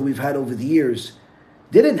sages that we've had over the years,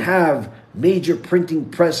 didn't have major printing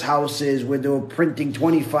press houses where they were printing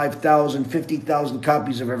 25,000, 50,000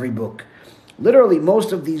 copies of every book. Literally,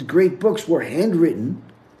 most of these great books were handwritten.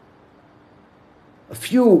 A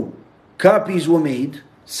few copies were made,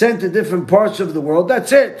 sent to different parts of the world.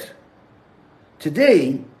 That's it.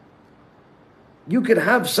 Today, you could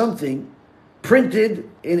have something printed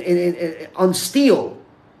on steel,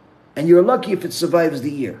 and you're lucky if it survives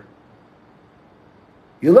the year.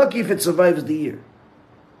 You're lucky if it survives the year.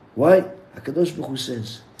 Why? HaKadosh Baruch Hu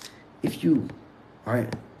says, if you are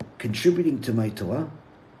contributing to my Torah,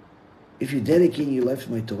 if you're dedicating your life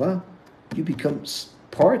to my Torah, you become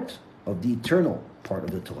part of the eternal part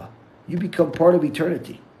of the Torah. You become part of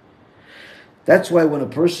eternity. That's why when a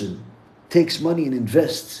person takes money and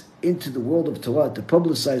invests into the world of Torah, to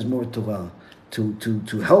publicize more Torah,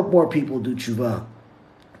 to help more people do tshuva,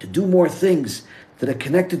 to do more things that are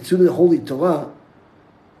connected to the Holy Torah,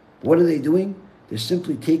 what are they doing? They're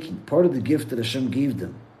simply taking part of the gift that Hashem gave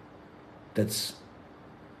them. That's,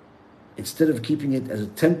 instead of keeping it as a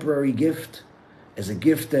temporary gift, as a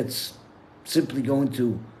gift that's simply going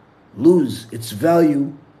to lose its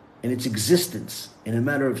value and its existence in a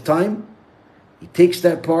matter of time, he takes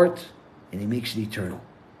that part and he makes it eternal.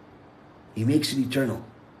 He makes it eternal.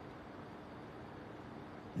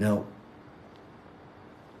 Now,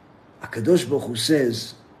 HaKadosh Baruch Hu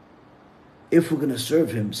says, if we're going to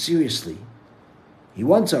serve him seriously, he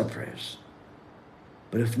wants our prayers.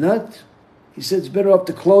 But if not, he said it's better off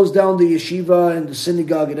to close down the yeshiva and the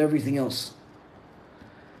synagogue and everything else.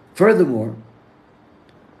 Furthermore,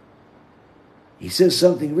 he says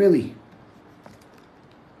something really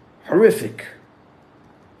horrific.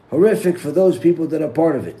 Horrific for those people that are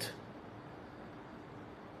part of it.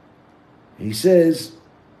 And he says,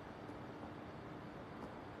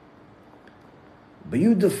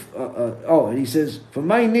 and he says, for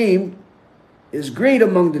my name is great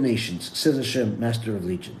among the nations, says Hashem, Master of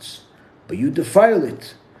Legions. But you defile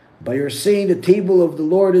it by your saying the table of the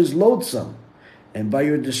Lord is loathsome, and by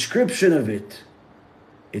your description of it,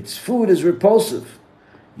 its food is repulsive.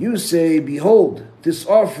 You say, behold, this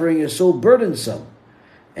offering is so burdensome,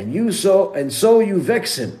 and so you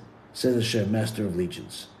vex him, says Hashem, Master of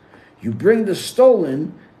Legions. You bring the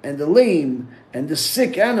stolen and the lame and the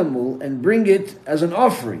sick animal and bring it as an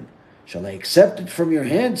offering. Shall I accept it from your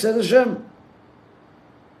hand, says Hashem?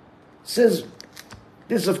 It says,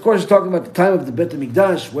 this of course is talking about the time of the Bet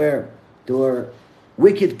HaMikdash, where there were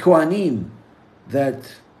wicked Kohanim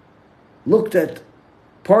that looked at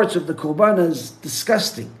parts of the Korban as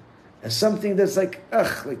disgusting, as something that's like,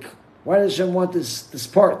 why does Hashem want this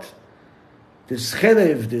part? This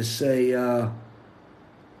chelev, this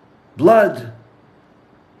blood.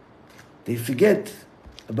 They forget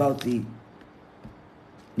about the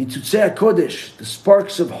Nitzutzei HaKodesh, the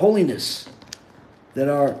sparks of holiness that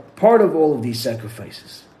are part of all of these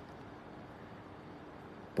sacrifices.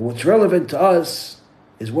 But what's relevant to us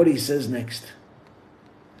is what he says next.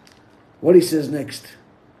 What he says next.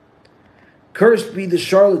 Cursed be the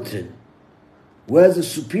charlatan who has a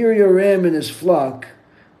superior ram in his flock,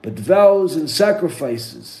 but vows and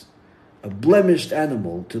sacrifices a blemished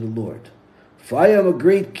animal to the Lord. For I am a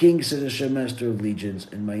great king, says Hashem, Master of Legions,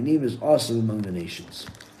 and my name is awesome among the nations.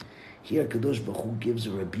 Here Kadosh Baruch Hu gives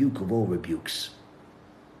a rebuke of all rebukes.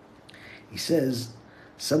 He says,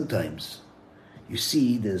 sometimes you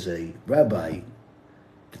see there's a rabbi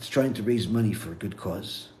that's trying to raise money for a good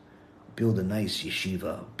cause. Build a nice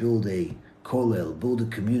yeshiva, build a kollel, build a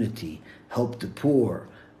community, help the poor,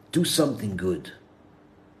 do something good.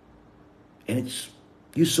 And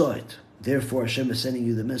you saw it. Therefore Hashem is sending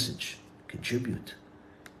you the message. Contribute.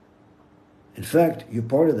 In fact, you're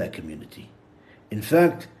part of that community. In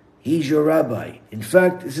fact, he's your rabbi. In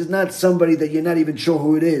fact, this is not somebody that you're not even sure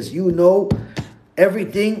who it is. You know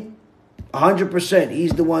everything 100%.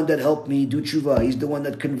 He's the one that helped me do tshuva. He's the one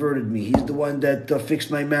that converted me. He's the one that fixed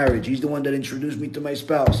my marriage. He's the one that introduced me to my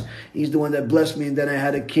spouse. He's the one that blessed me and then I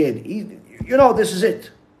had a kid. This is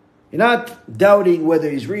it. You're not doubting whether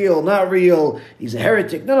he's real, not real, he's a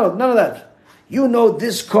heretic. No, none of that. You know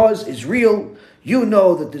this cause is real. You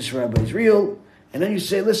know that this rabbi is real. And then you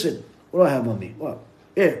say, listen, what do I have on me? Well,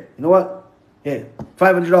 here, you know what? Here,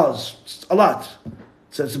 $500. It's a lot.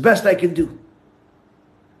 So it's the best I can do.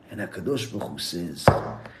 And HaKadosh Baruch Hu says,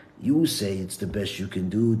 you say it's the best you can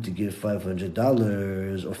do to give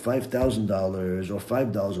 $500 or $5,000 or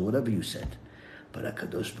 $5 or whatever you said. But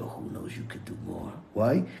HaKadosh Baruch Hu knows you could do more.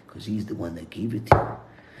 Why? Because he's the one that gave it to you.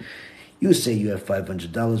 You say you have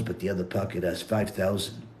 $500, but the other pocket has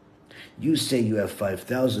 $5,000. You say you have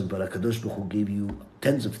 $5,000, but HaKadosh Baruch Hu gave you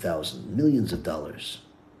tens of thousands, millions of dollars.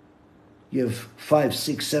 You have 5,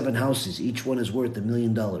 6, 7 houses. Each one is worth $1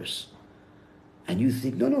 million. And you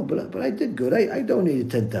think, no, but I did good. I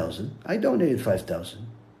donated 10,000. I donated 5,000.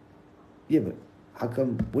 Yeah, but how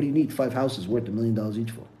come? What do you need 5 houses worth $1 million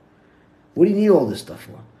each for? What do you need all this stuff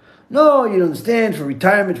for? No, you don't understand. For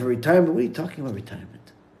retirement. What are you talking about retirement?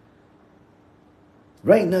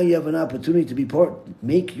 Right now you have an opportunity to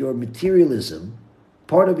make your materialism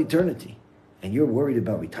part of eternity. And you're worried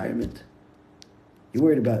about retirement? You're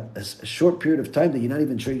worried about a short period of time that you're not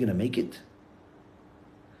even sure you're going to make it?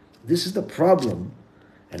 This is the problem.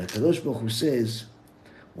 And HaKadosh Baruch Hu says,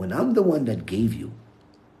 when I'm the one that gave you,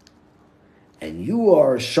 and you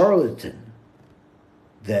are a charlatan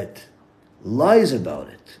that lies about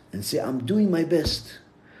it, and say, I'm doing my best.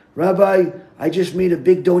 Rabbi, I just made a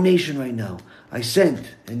big donation right now. I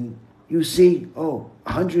sent, and you see,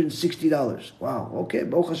 $160. Wow, okay,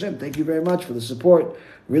 Baruch Hashem, thank you very much for the support.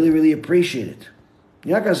 Really, really appreciate it.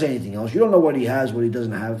 You're not going to say anything else. You don't know what he has, what he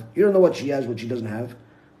doesn't have. You don't know what she has, what she doesn't have.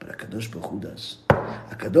 But HaKadosh Baruch Hu does.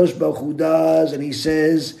 HaKadosh Baruch Hu does, and he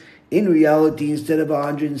says, In reality, instead of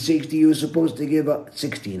 160, you were supposed to give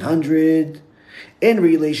 1,600. In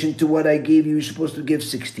relation to what I gave you, you're supposed to give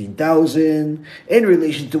 16,000. In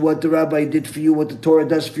relation to what the rabbi did for you, what the Torah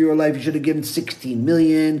does for your life, you should have given 16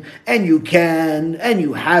 million. And you can, and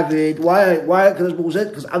you have it. Why?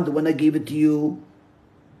 Because I'm the one that gave it to you.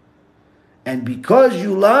 And because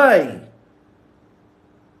you lie,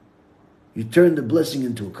 you turn the blessing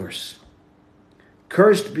into a curse.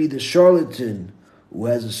 Cursed be the charlatan who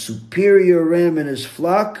has a superior ram in his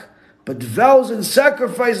flock, but vows and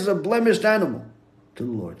sacrifices a blemished animal to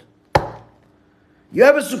the Lord. You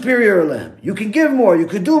have a superior lamb. You can give more. You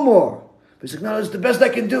could do more. But he's like, no, it's the best I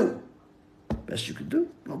can do. Best you can do?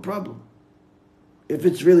 No problem. If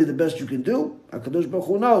it's really the best you can do, HaKadosh Baruch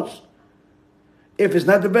Hu knows. If it's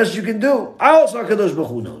not the best you can do, also HaKadosh Baruch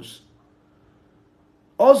Hu knows.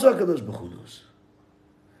 Also HaKadosh Baruch Hu knows.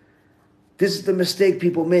 This is the mistake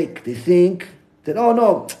people make. They think that, oh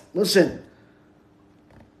no, listen,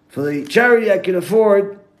 for the charity I can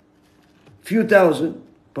afford a few thousand,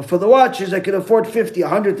 but for the watches I can afford 50,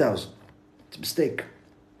 100,000. It's a mistake.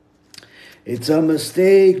 It's a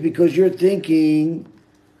mistake because you're thinking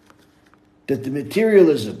that the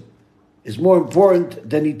materialism is more important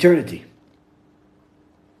than eternity.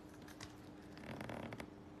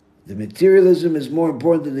 The materialism is more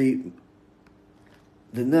important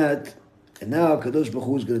than that. And now Kadosh Baruch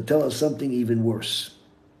Hu is going to tell us something even worse.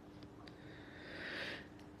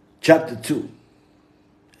 Chapter 2.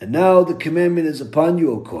 And now the commandment is upon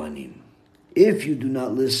you, O Kohanim. If you do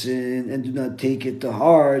not listen and do not take it to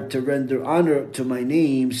heart to render honor to my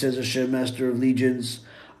name, says Hashem, Master of Legions,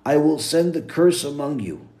 I will send a curse among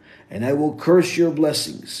you, and I will curse your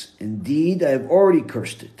blessings. Indeed, I have already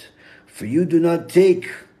cursed it. For you do not take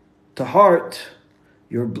to heart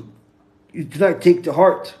you do not take to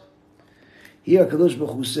heart. Here, HaKadosh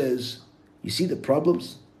Baruch Hu says, you see the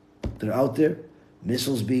problems that are out there?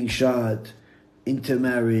 Missiles being shot,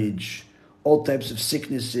 intermarriage, all types of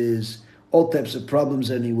sicknesses, all types of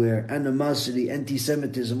problems anywhere, animosity,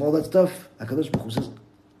 anti-Semitism, all that stuff. HaKadosh Baruch Hu says,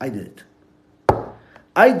 I did it.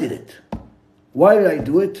 I did it. Why did I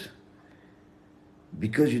do it?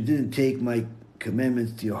 Because you didn't take my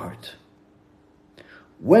commandments to your heart.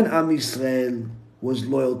 When Am Yisrael was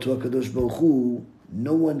loyal to HaKadosh Baruch Hu,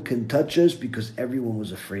 no one can touch us because everyone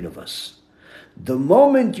was afraid of us. The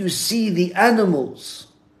moment you see the animals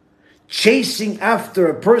chasing after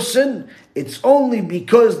a person, it's only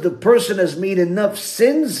because the person has made enough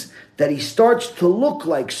sins that he starts to look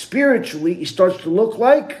like, spiritually, he starts to look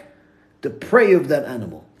like the prey of that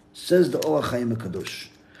animal. Says the Or HaChaim HaKadosh.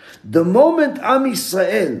 The moment Am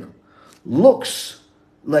Yisrael looks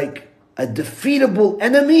like a defeatable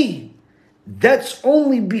enemy, that's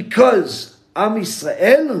only because Am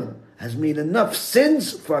Yisrael has made enough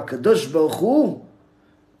sins for HaKadosh Baruch Hu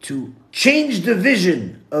to change the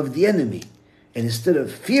vision of the enemy. And instead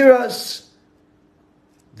of fear us,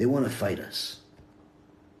 they want to fight us.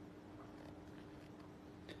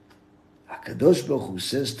 HaKadosh Baruch Hu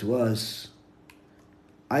says to us,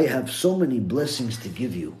 I have so many blessings to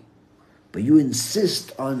give you, but you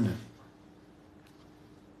insist on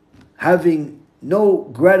having no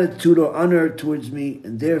gratitude or honor towards me,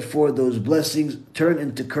 and therefore those blessings turn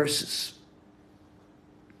into curses.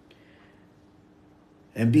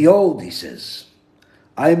 And behold, he says,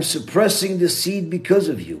 I am suppressing the seed because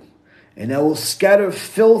of you, and I will scatter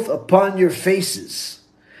filth upon your faces.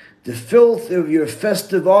 The filth of your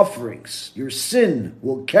festive offerings, your sin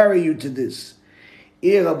will carry you to this.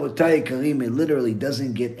 Rabotai Karim, it literally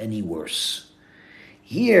doesn't get any worse.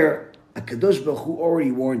 Here, HaKadosh Baruch Hu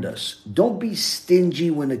already warned us. Don't be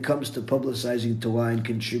stingy when it comes to publicizing Torah and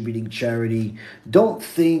contributing charity. Don't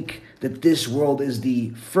think that this world is the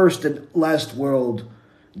first and last world.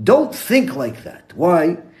 Don't think like that.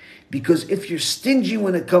 Why? Because if you're stingy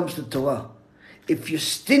when it comes to Torah, if you're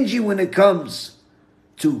stingy when it comes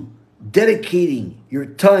to dedicating your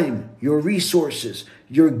time, your resources,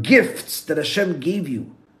 your gifts that Hashem gave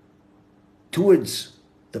you towards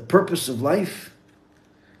the purpose of life,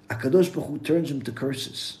 HaKadosh Baruch Hu turns them to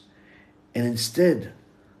curses. And instead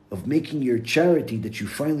of making your charity that you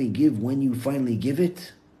finally give when you finally give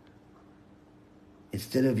it,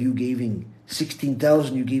 instead of you giving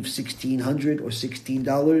 16,000, you gave 1,600 or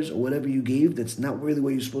 $16 or whatever you gave, that's not really what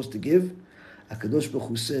you're supposed to give. HaKadosh Baruch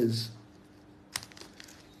Hu says,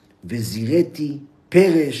 Vezireti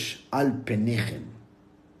peresh al penechem.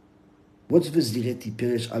 What's Vezireti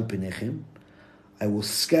peresh al penechem? I will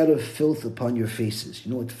scatter filth upon your faces.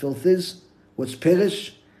 You know what filth is? What's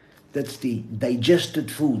perish? That's the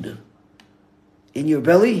digested food in your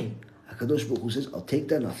belly. HaKadosh Baruch Hu says, I'll take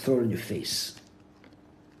that and I'll throw it in your face.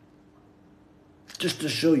 just to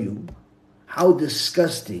show you how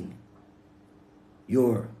disgusting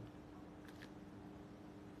your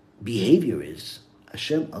behavior is,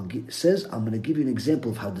 Hashem says, I'm going to give you an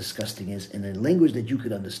example of how disgusting it is in a language that you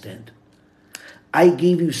could understand. I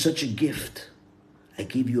gave you such a gift. I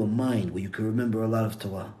gave you a mind where you can remember a lot of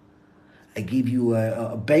Torah. I gave you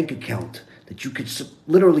a bank account that you could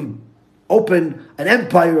literally open an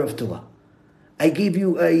empire of Torah. I gave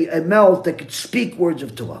you a mouth that could speak words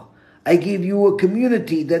of Torah. I gave you a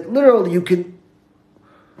community that literally you can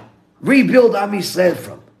rebuild Am Yisrael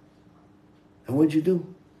from. And what did you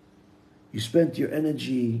do? You spent your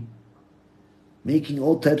energy making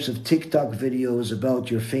all types of TikTok videos about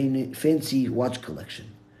your fancy watch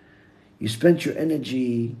collection. You spent your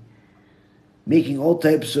energy making all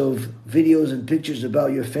types of videos and pictures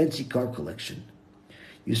about your fancy car collection.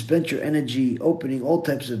 You spent your energy opening all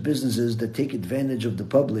types of businesses that take advantage of the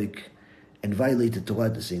public and violate the Torah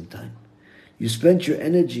at the same time. You spent your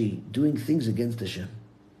energy doing things against Hashem.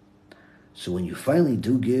 So when you finally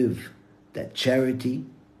do give that charity,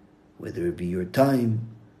 whether it be your time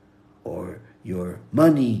or your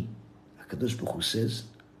money, HaKadosh Baruch Hu says,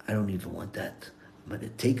 I don't even want that. I'm going to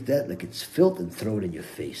take that like it's filth and throw it in your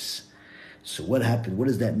face. So what happened? What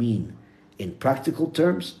does that mean? In practical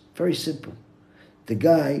terms, very simple. The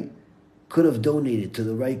guy could have donated to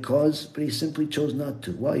the right cause, but he simply chose not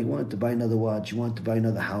to. Well, he wanted to buy another watch, he wanted to buy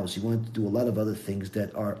another house, he wanted to do a lot of other things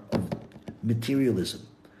that are of materialism.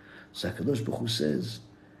 So HaKadosh Baruch Hu says,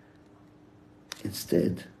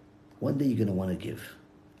 instead, one day you're going to want to give.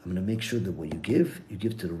 I'm going to make sure that when you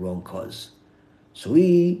give to the wrong cause. So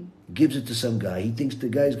he gives it to some guy. He thinks the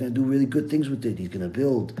guy's going to do really good things with it. He's going to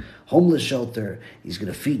build homeless shelter. He's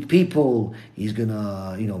going to feed people. He's going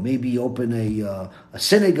to, maybe open a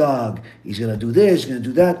synagogue. He's going to do this, he's going to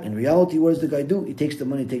do that. In reality, what does the guy do? He takes the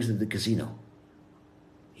money, takes it to the casino.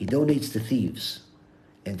 He donates to thieves.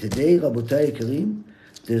 And today, Rabotai Karim,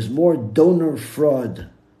 there's more donor fraud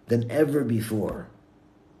than ever before.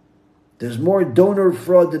 There's more donor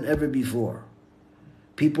fraud than ever before.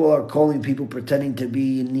 People are calling people pretending to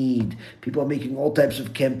be in need. People are making all types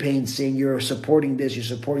of campaigns saying you're supporting this, you're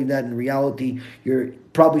supporting that. In reality, you're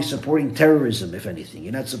probably supporting terrorism, if anything.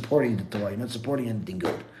 You're not supporting the Torah. You're not supporting anything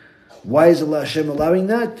good. Why is Allah Hashem allowing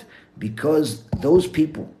that? Because those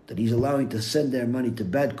people that He's allowing to send their money to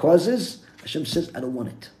bad causes, Hashem says, I don't want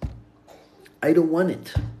it. I don't want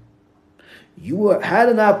it. You had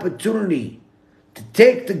an opportunity to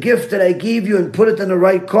take the gift that I gave you and put it in the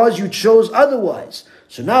right cause. You chose otherwise.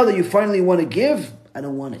 So now that you finally want to give, I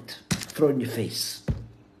don't want it. Throw it in your face.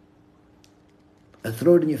 I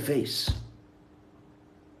throw it in your face.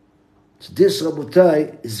 So this,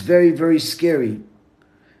 Rabotai, is very, very scary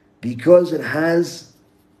because it has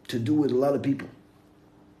to do with a lot of people.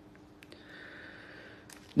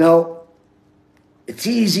 Now, it's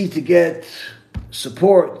easy to get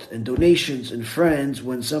support and donations and friends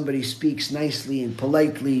when somebody speaks nicely and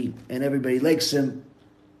politely and everybody likes him.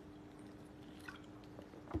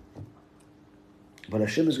 But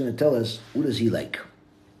Hashem is going to tell us, who does He like?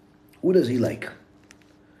 Who does He like?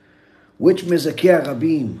 Which Mezakeh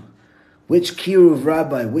Rabim, which Kiruv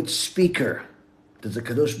Rabbi, which speaker does the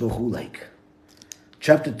Kadosh Baruch Hu like?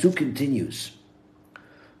 Chapter 2 continues.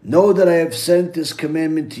 Know that I have sent this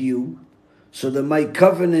commandment to you, so that my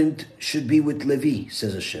covenant should be with Levi,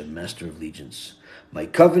 says Hashem, Master of Legions. My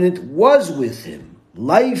covenant was with him,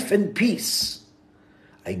 life and peace.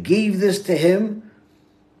 I gave this to him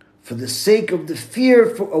for the sake of the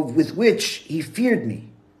fear with which he feared me.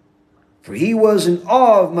 For he was in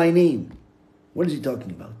awe of my name. What is he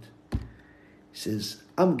talking about? He says,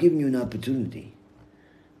 I'm giving you an opportunity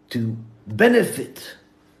to benefit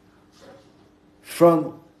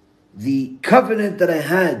from the covenant that I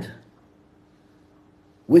had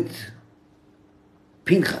with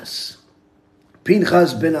Pinchas.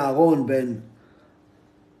 Pinchas ben Aaron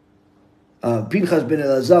Pinchas ben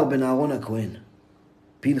Elazar ben Aaron HaKohen.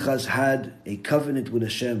 Pinchas had a covenant with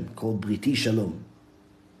Hashem called Briti Shalom.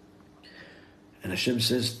 And Hashem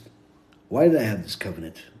says, why did I have this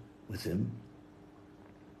covenant with him?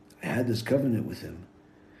 I had this covenant with him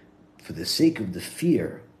for the sake of the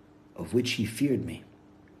fear of which he feared me.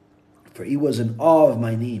 For he was in awe of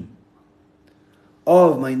my name. Awe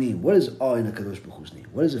of my name. What is awe in HaKadosh Baruch Hu's name?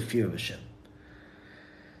 What is the fear of Hashem?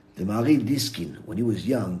 The Marid Diskin, when he was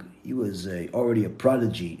young, he was already a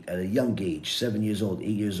prodigy at a young age, 7 years old, 8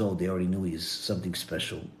 years old. They already knew he's something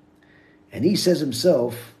special. And he says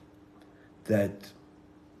himself that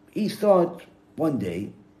he thought one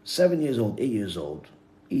day, 7 years old, 8 years old,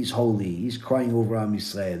 he's holy, he's crying over Am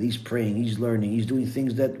Yisrael, he's praying, he's learning, he's doing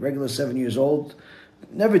things that regular 7 years old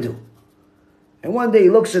never do. And one day he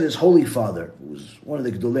looks at his holy father, who was one of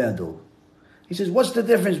the Gdolei Ador. He says, what's the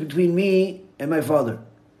difference between me and my father?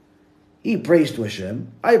 He prays to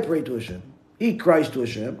Hashem, I pray to Hashem. He cries to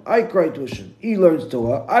Hashem, I cry to Hashem. He learns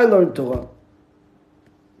Torah, I learn Torah.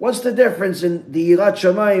 What's the difference in the Yirat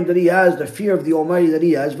Shamayim that he has, the fear of the Almighty that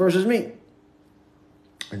he has, versus me?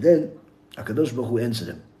 And then HaKadosh Baruch Hu answered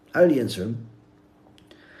him. How did he answer him?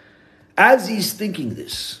 As he's thinking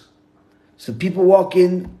this, some people walk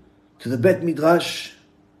in to the Bet Midrash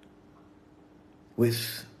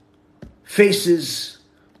with faces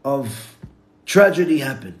of tragedy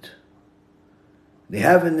happened. They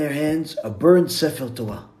have in their hands a burned Sefer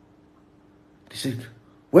Torah. They say,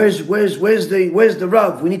 Where's the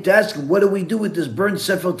Rav? We need to ask him, what do we do with this burned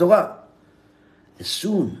Sefer Torah? As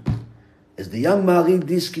soon as the young Maharil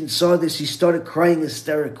Diskin saw this, he started crying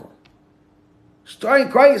hysterical. Starting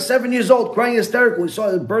crying, 7 years old, crying hysterical. He saw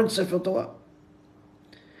the burned Sefer Torah.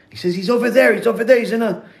 He says, he's over there, he's in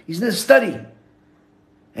a study.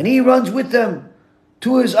 And he runs with them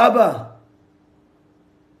to his Abba.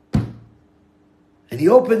 And he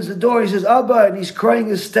opens the door, he says, Abba, and he's crying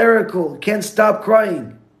hysterical, can't stop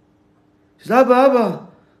crying. He says, Abba,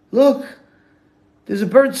 look, there's a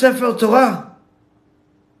burnt Sefer Torah.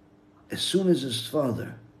 As soon as his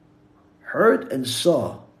father heard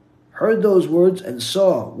those words and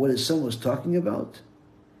saw what his son was talking about,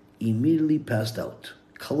 immediately passed out,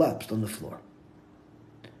 collapsed on the floor.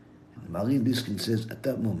 And Maharil Diskin says, at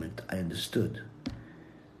that moment, I understood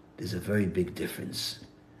there's a very big difference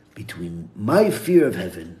between my fear of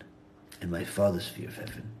heaven and my father's fear of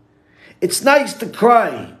heaven. It's nice to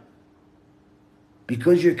cry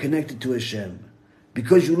because you're connected to Hashem,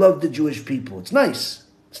 because you love the Jewish people. It's nice.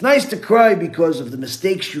 It's nice to cry because of the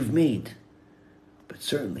mistakes you've made. But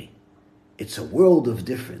certainly, it's a world of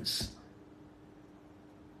difference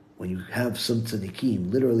when you have some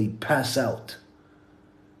tzaddikim literally pass out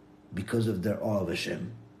because of their awe of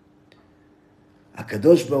Hashem.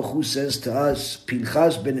 HaKadosh Baruch Hu says to us,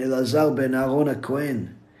 Pinchas ben Elazar ben Aaron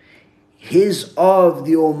HaKohen, his awe of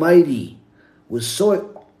the Almighty was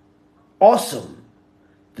so awesome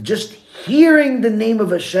that just hearing the name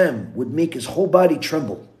of Hashem would make his whole body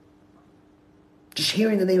tremble. Just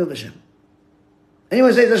hearing the name of Hashem.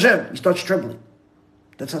 Anyone says Hashem, he starts trembling.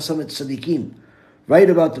 That's how some tzaddikim write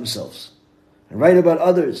about themselves and write about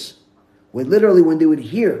others. When literally when they would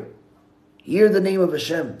hear the name of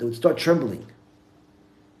Hashem, they would start trembling.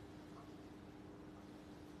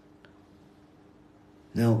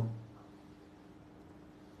 Now,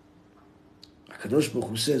 HaKadosh Baruch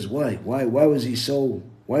Hu says, why? Why was he so,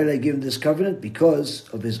 why did I give him this covenant? Because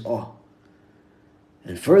of his awe.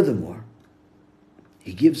 And furthermore,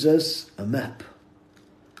 he gives us a map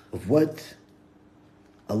of what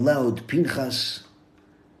allowed Pinchas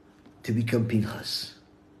to become Pinchas.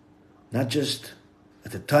 Not just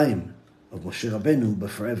at the time of Moshe Rabbeinu, but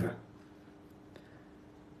forever.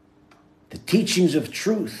 The teachings of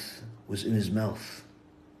truth was in his mouth.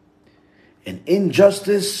 And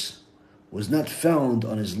injustice was not found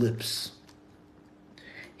on his lips.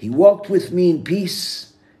 He walked with me in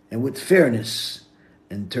peace and with fairness,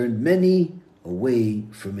 and turned many away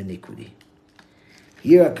from iniquity.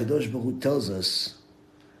 Here HaKadosh Baruch Hu tells us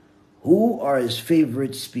who are his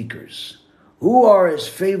favorite speakers, who are his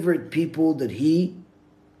favorite people that he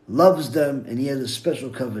loves them and he has a special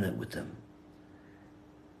covenant with them.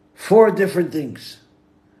 4 different things.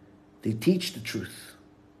 They teach the truth.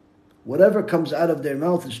 Whatever comes out of their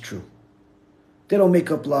mouth is true. They don't make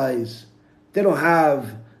up lies. They don't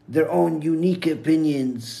have their own unique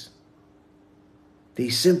opinions. They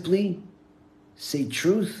simply say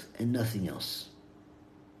truth and nothing else.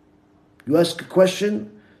 You ask a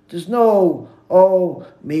question, there's no,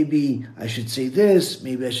 maybe I should say this,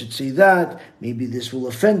 maybe I should say that, maybe this will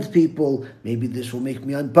offend people, maybe this will make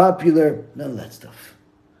me unpopular. None of that stuff.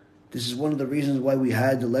 This is one of the reasons why we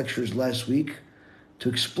had the lectures last week, to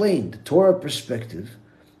explain the Torah perspective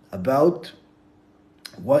about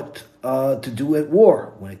what to do at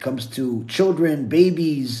war when it comes to children,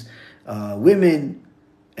 babies, women,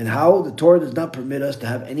 and how the Torah does not permit us to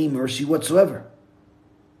have any mercy whatsoever.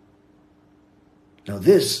 Now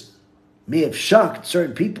this may have shocked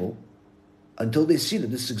certain people until they see that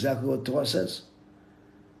this is exactly what the Torah says.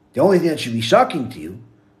 The only thing that should be shocking to you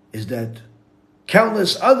is that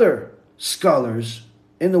countless other scholars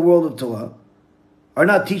in the world of Torah are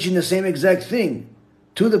not teaching the same exact thing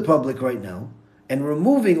to the public right now and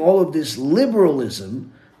removing all of this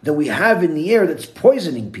liberalism that we have in the air that's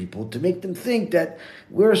poisoning people to make them think that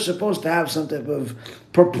we're supposed to have some type of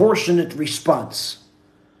proportionate response.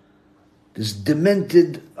 This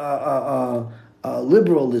demented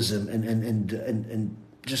liberalism and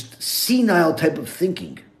just senile type of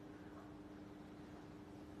thinking.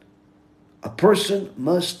 A person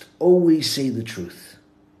must always say the truth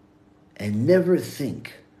and never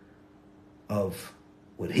think of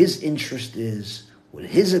what his interest is, what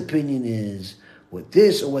his opinion is, what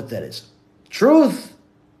this or what that is. Truth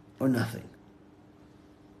or nothing.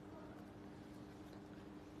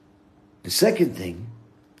 The second thing,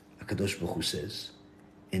 HaKadosh Baruch Hu says,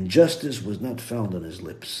 injustice was not found on his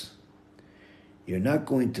lips. You're not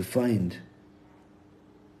going to find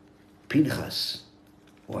Pinchas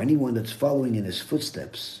or anyone that's following in his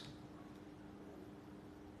footsteps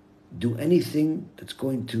do anything that's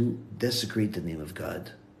going to desecrate the name of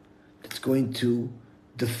God, that's going to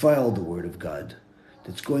defile the word of God,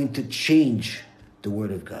 that's going to change the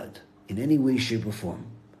word of God in any way, shape, or form.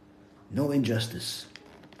 No injustice.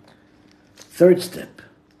 Third step,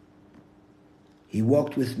 he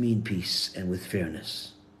walked with me in peace and with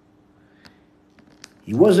fairness.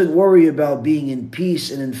 He wasn't worried about being in peace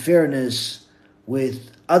and in fairness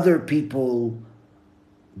with other people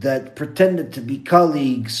that pretended to be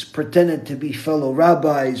colleagues, pretended to be fellow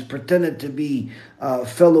rabbis, pretended to be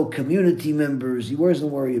fellow community members. He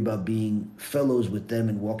wasn't worried about being fellows with them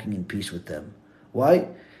and walking in peace with them. Why?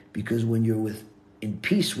 Because when you're in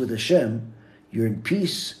peace with Hashem, you're in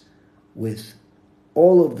peace with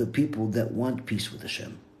all of the people that want peace with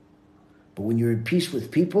Hashem. But when you're in peace with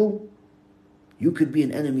people, you could be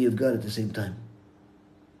an enemy of God at the same time.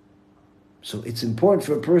 So it's important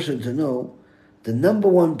for a person to know the number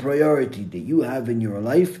one priority that you have in your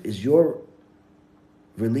life is your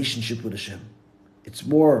relationship with Hashem. It's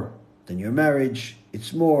more than your marriage.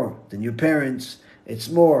 It's more than your parents. It's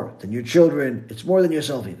more than your children. It's more than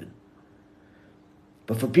yourself even.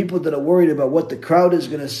 But for people that are worried about what the crowd is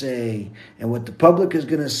going to say, and what the public is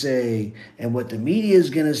going to say, and what the media is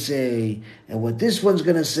going to say, and what this one's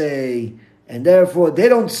going to say, and therefore they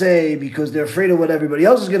don't say because they're afraid of what everybody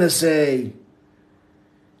else is going to say,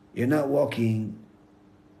 you're not walking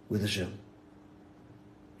with Hashem.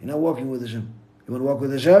 You're not walking with Hashem. You want to walk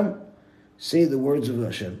with Hashem? Say the words of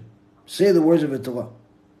Hashem. Say the words of the Torah.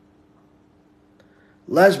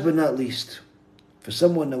 Last but not least, for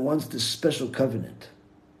someone that wants this special covenant,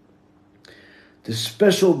 this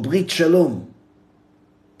special Brit Shalom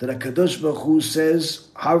that HaKadosh Baruch Hu says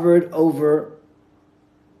hovered over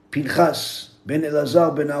Pinchas ben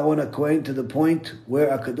Elazar ben Aaron HaKohen to the point where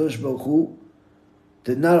HaKadosh Baruch Hu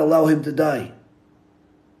did not allow him to die.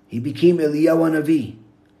 He became Eliyahu Navi,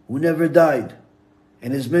 who never died,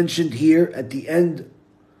 and is mentioned here at the end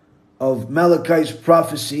of Malachi's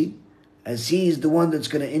prophecy, as he is the one that's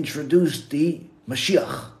going to introduce the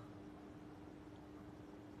Mashiach.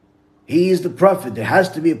 He is the prophet. There has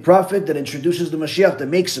to be a prophet that introduces the Mashiach, that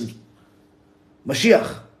makes him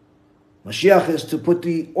Mashiach. Mashiach is to put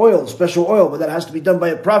the oil, special oil, but that has to be done by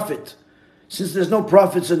a prophet. Since there's no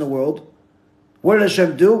prophets in the world, what did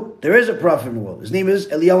Hashem do? There is a prophet in the world. His name is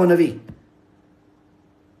Eliyahu Navi.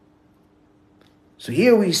 So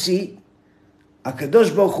here we see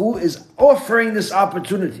HaKadosh Baruch Hu is offering this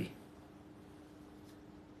opportunity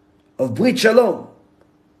of Brit Shalom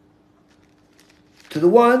to the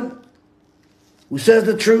one who says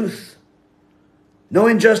the truth. No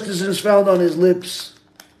injustice is found on his lips.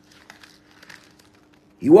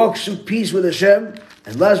 He walks in peace with Hashem.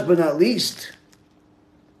 And last but not least,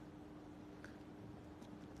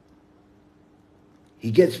 he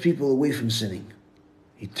gets people away from sinning.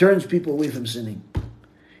 He turns people away from sinning.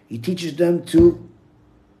 He teaches them to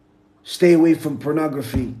stay away from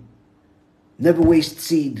pornography, never waste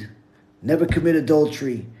seed, never commit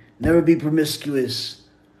adultery, never be promiscuous.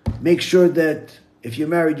 Make sure that if you're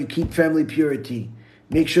married, you keep family purity.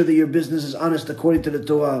 Make sure that your business is honest according to the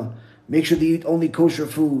Torah. Make sure that you eat only kosher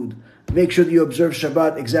food. Make sure that you observe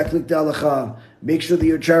Shabbat exactly like the halacha. Make sure that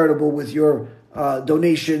you're charitable with your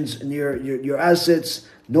donations and your assets,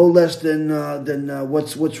 no less than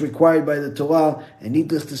what's required by the Torah. And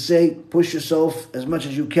needless to say, push yourself as much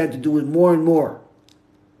as you can to do it more and more.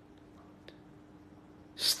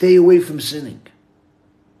 Stay away from sinning.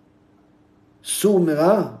 Sur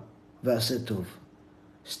mera v'aseh tov.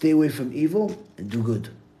 Stay away from evil and do good.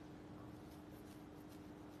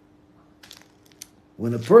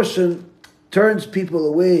 When a person turns people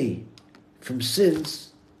away from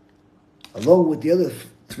sins, along with the other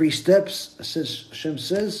three steps, Hashem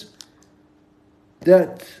says,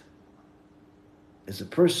 that is a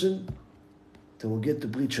person that will get the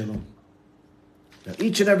Brit Shalom. Now,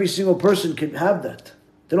 each and every single person can have that.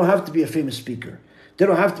 They don't have to be a famous speaker. They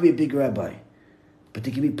don't have to be a big rabbi. But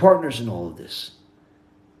they can be partners in all of this.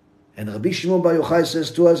 And Rabbi Shimon Bar Yochai says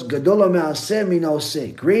to us, Gadol ha'me'aseh min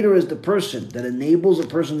ha'oseh. Greater is the person that enables a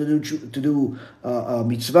person to do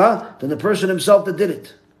mitzvah than the person himself that did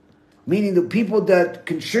it. Meaning the people that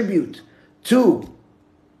contribute to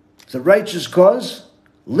the righteous cause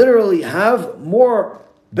literally have more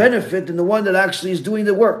benefit than the one that actually is doing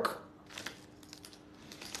the work.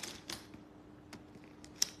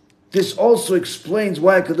 This also explains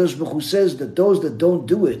why HaKadosh Baruch Hu says that those that don't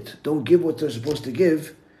do it, don't give what they're supposed to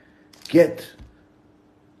give, get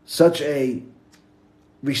such a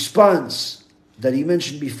response that he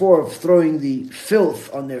mentioned before of throwing the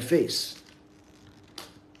filth on their face.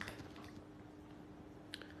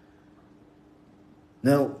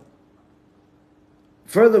 Now,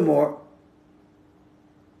 furthermore,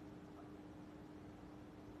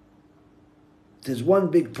 there's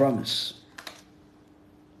one big promise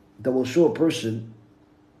that will show a person.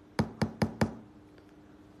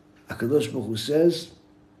 HaKadosh Baruch Hu says,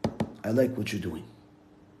 I like what you're doing.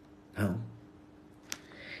 How?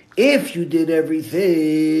 If you did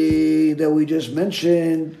everything that we just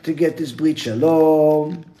mentioned to get this brit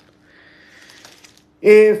shalom,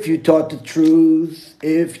 if you taught the truth,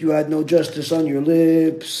 if you had no justice on your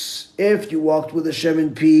lips, if you walked with Hashem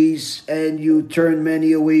in peace, and you turned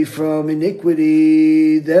many away from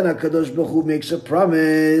iniquity, then HaKadosh Baruch Hu makes a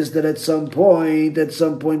promise that at some point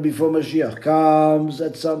before Mashiach comes,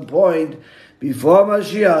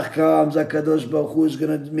 HaKadosh Baruch Hu is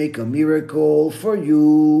going to make a miracle for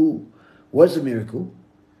you. What's the miracle?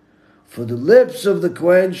 For the lips of the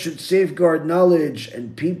Kohen should safeguard knowledge,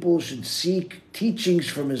 and people should seek teachings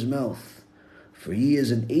from his mouth. For he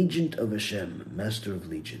is an agent of Hashem, master of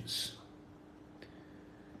legions.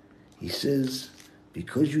 He says,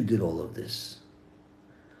 because you did all of this,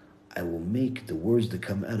 I will make the words that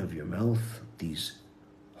come out of your mouth, these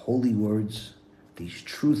holy words, these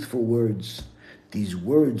truthful words, these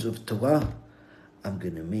words of Torah, I'm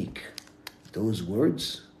going to make those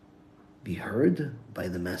words be heard by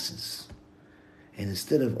the masses. And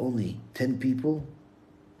instead of only 10 people,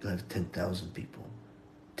 you'll have 10,000 people,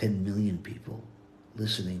 10 million people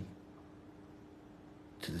listening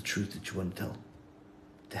to the truth that you want to tell,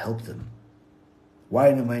 to help them. Why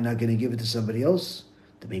am I not going to give it to somebody else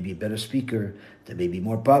that may be a better speaker, that may be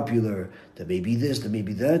more popular, that may be this, that may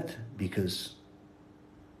be that? Because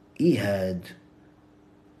he had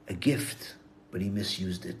a gift, but he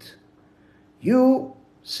misused it. You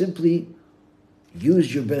simply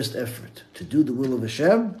use your best effort to do the will of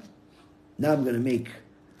Hashem. Now I'm going to make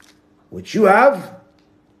what you have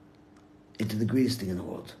into the greatest thing in the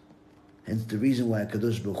world. Hence the reason why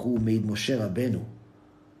HaKadosh Baruch Hu made Moshe Rabbeinu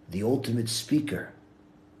the ultimate speaker,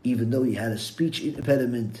 even though he had a speech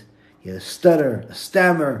impediment, he had a stutter, a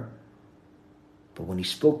stammer. But when he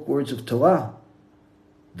spoke words of Torah,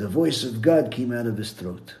 the voice of God came out of his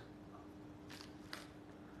throat.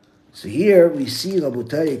 So here we see,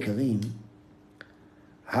 Rabotai Yekarim,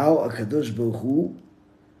 how HaKadosh Baruch Hu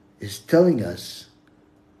is telling us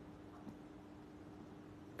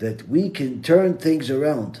that we can turn things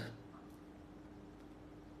around.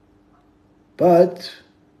 But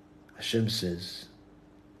Hashem says,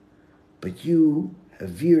 but you have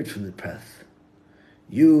veered from the path.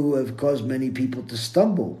 You have caused many people to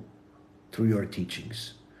stumble through your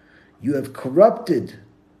teachings. You have corrupted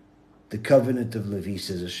the covenant of Levi,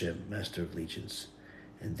 says Hashem, master of legions.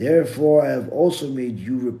 And therefore I have also made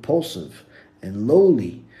you repulsive and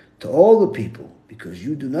lowly to all the people, because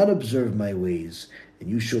you do not observe my ways, and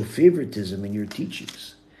you show favoritism in your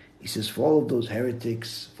teachings. He says, for all of those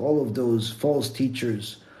heretics, for all of those false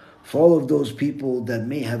teachers, for all of those people that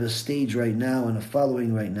may have a stage right now and a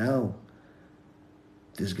following right now,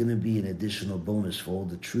 there's going to be an additional bonus for all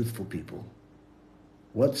the truthful people.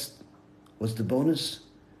 What's the bonus?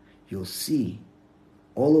 You'll see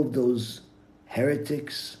all of those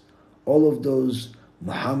heretics, all of those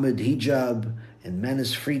Muhammad Hijab and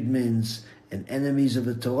Manis Friedmans and enemies of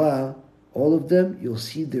the Torah, all of them, you'll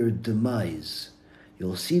see their demise.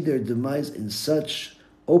 You'll see their demise in such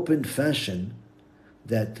open fashion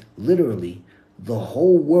that literally the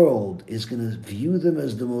whole world is going to view them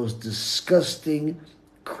as the most disgusting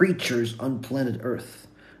creatures on planet Earth.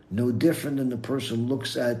 No different than the person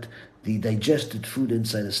looks at the digested food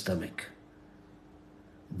inside a stomach.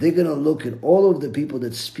 They're going to look at all of the people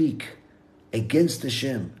that speak against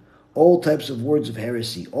Hashem, all types of words of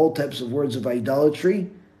heresy, all types of words of idolatry.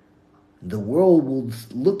 The world will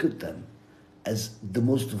look at them as the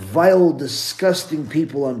most vile, disgusting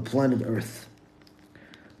people on planet Earth.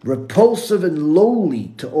 Repulsive and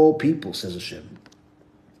lowly to all people, says Hashem.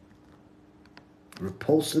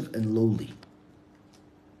 Repulsive and lowly.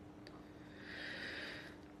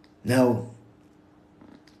 Now,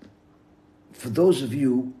 for those of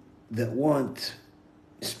you that want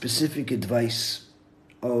specific advice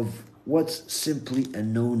of what's simply a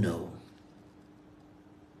no-no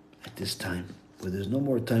at this time, where there's no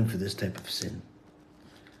more time for this type of sin,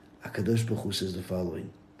 HaKadosh Baruch Hu says the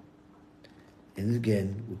following. And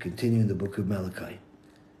again, we continue in the book of Malachi.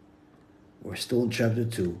 We're still in chapter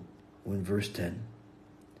 2, we're in verse 10.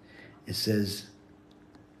 It says,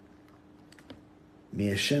 may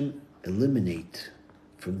Hashem eliminate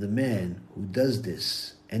from the man who does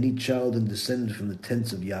this any child and descendant from the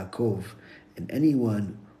tents of Yaakov, and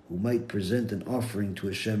anyone who might present an offering to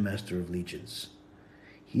Hashem, Master of Legions.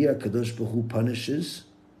 Here, Kadosh Baruch Hu punishes,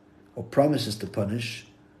 or promises to punish,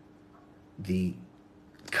 the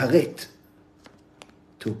karet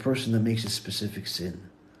to a person that makes a specific sin.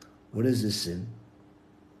 What is this sin?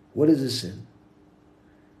 What is this sin?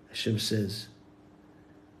 Hashem says,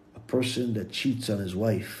 a person that cheats on his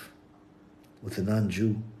wife with a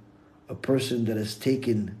non-Jew, a person that has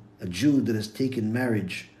taken, a Jew that has taken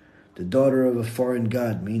marriage, the daughter of a foreign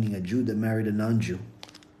god, meaning a Jew that married a non-Jew.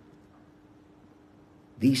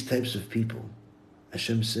 These types of people,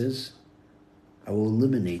 Hashem says, I will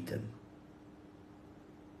eliminate them.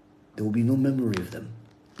 There will be no memory of them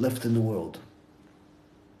left in the world.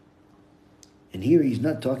 And here he's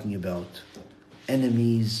not talking about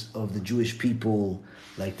enemies of the Jewish people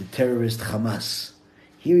like the terrorist Hamas.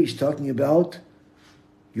 Here he's talking about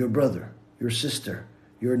your brother, your sister,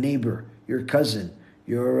 your neighbor, your cousin,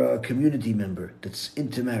 your community member that's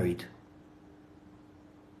intermarried,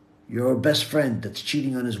 your best friend that's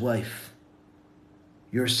cheating on his wife,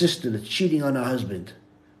 your sister that's cheating on her husband,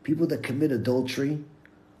 people that commit adultery,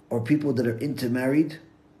 or people that are intermarried.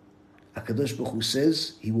 HaKadosh Baruch Hu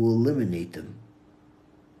says he will eliminate them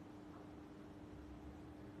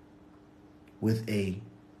with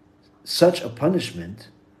such a punishment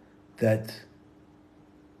that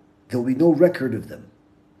there will be no record of them.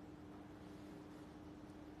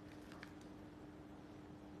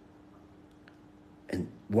 And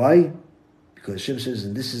why? Because Hashem says,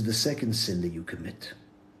 and this is the second sin that you commit.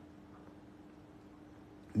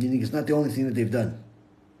 Meaning it's not the only thing that they've done.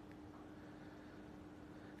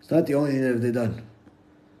 It's not the only thing that they've done.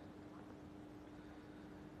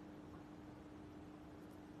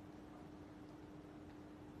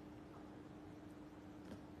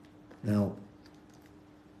 Now,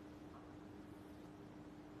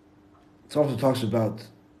 it also talks about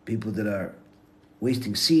people that are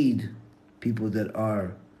wasting seed, people that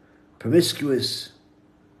are promiscuous.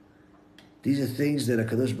 These are things that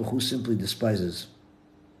HaKadosh Baruch Hu simply despises.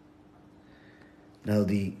 Now,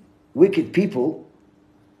 the wicked people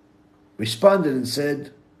responded and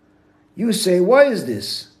said, you say, why is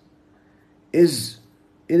this? It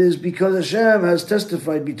is because Hashem has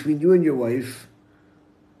testified between you and your wife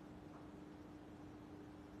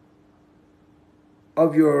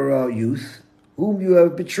of your youth, whom you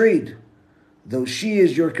have betrayed, though she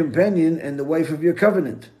is your companion and the wife of your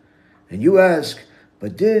covenant. And you ask,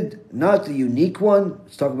 but did not the unique one,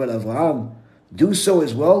 let's talk about Avraham, do so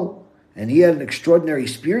as well? And he had an extraordinary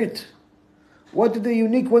spirit? What did the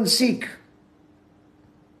unique one seek?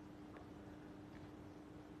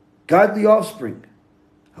 Godly offspring.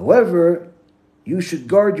 However, you should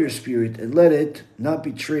guard your spirit and let it not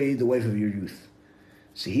betray the wife of your youth.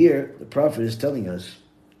 So here, the prophet is telling us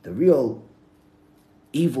the real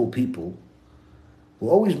evil people will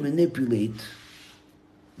always manipulate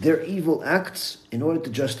their evil acts in order to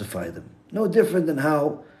justify them. No different than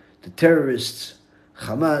how the terrorists,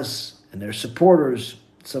 Hamas, and their supporters,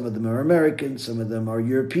 some of them are Americans, some of them are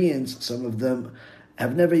Europeans, some of them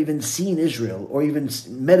have never even seen Israel or even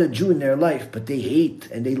met a Jew in their life, but they hate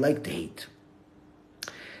and they like to hate.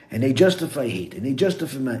 And they justify hate, and they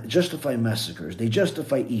justify massacres, they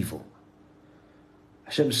justify evil.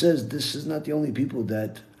 Hashem says this is not the only people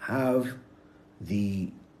that have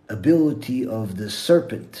the ability of the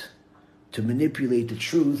serpent to manipulate the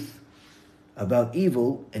truth about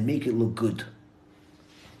evil and make it look good.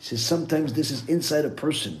 He says sometimes this is inside a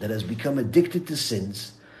person that has become addicted to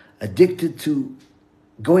sins, addicted to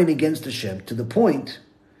going against Hashem, to the point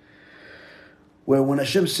where when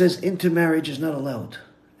Hashem says intermarriage is not allowed,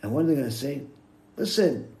 and what are they going to say?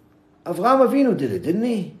 Listen, Avraham Avinu did it, didn't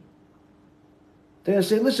he? They're going to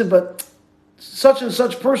say, listen, but such and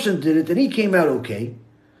such person did it, and he came out okay.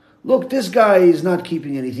 Look, this guy is not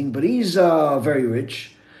keeping anything, but he's very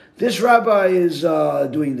rich. This rabbi is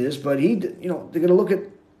doing this, but they're going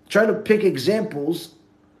to try to pick examples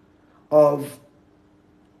of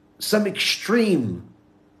some extreme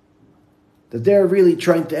that they're really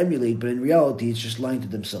trying to emulate, but in reality, it's just lying to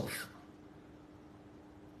themselves.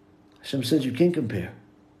 Hashem says you can't compare.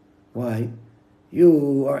 Why?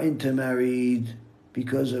 You are intermarried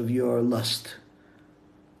because of your lust.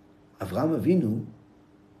 Avraham Avinu,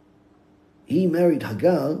 he married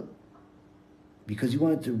Hagar because he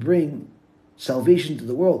wanted to bring salvation to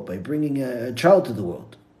the world by bringing a child to the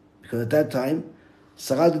world. Because at that time,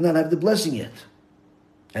 Sarah did not have the blessing yet.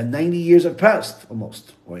 And 90 years have passed,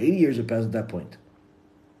 almost, or 80 years have passed at that point.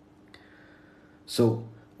 So,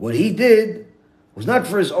 what he did was not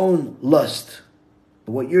for his own lust,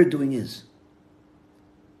 but what you're doing is.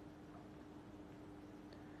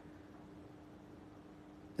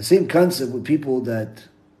 The same concept with people that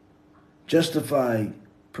justify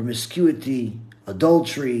promiscuity,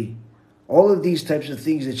 adultery, all of these types of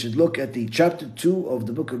things that should look at the chapter 2 of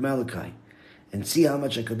the book of Malachi and see how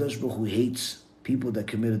much HaKadosh Baruch Hu hates people that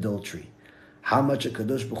commit adultery, how much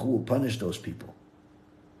HaKadosh Baruch Hu will punish those people.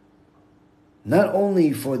 Not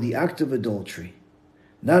only for the act of adultery,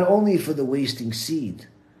 not only for the wasting seed,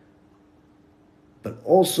 but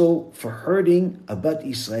also for hurting a bat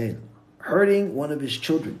Yisrael, hurting one of his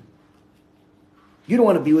children. You don't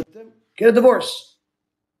want to be with them, get a divorce.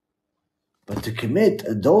 But to commit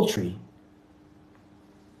adultery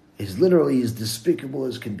is literally as despicable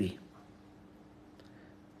as can be.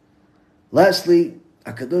 Lastly,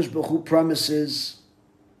 HaKadosh Baruch Hu promises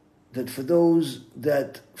that for those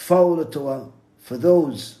that follow the Torah, for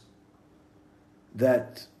those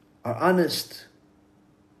that are honest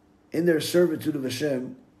in their servitude of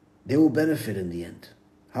Hashem, they will benefit in the end.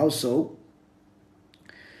 How so?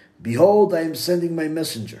 Behold, I am sending my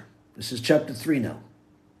messenger. This is chapter 3 now.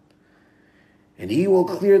 And he will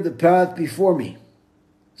clear the path before me.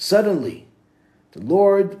 Suddenly, the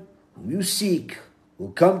Lord whom you seek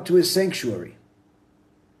will come to his sanctuary.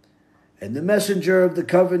 And the messenger of the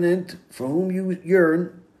covenant for whom you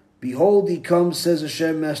yearn, behold, he comes, says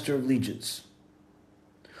Hashem, Master of Legions.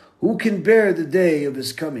 Who can bear the day of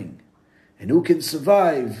his coming? And who can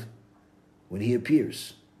survive when he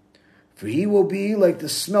appears? For he will be like the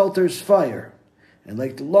smelter's fire, and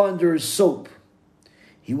like the launderer's soap.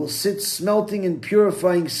 He will sit smelting and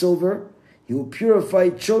purifying silver. He will purify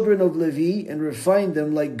children of Levi, and refine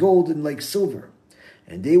them like gold and like silver.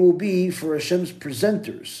 And they will be for Hashem's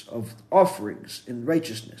presenters of offerings in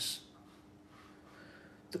righteousness.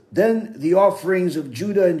 Then the offerings of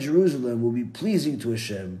Judah and Jerusalem will be pleasing to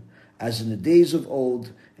Hashem, as in the days of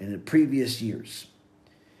old and in previous years.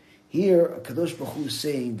 Here, Kadosh Baruch Hu is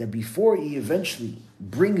saying that before he eventually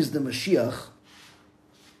brings the Mashiach,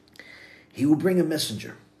 he will bring a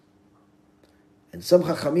messenger. And some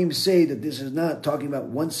Chachamim say that this is not talking about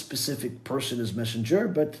one specific person as messenger,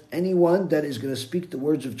 but anyone that is going to speak the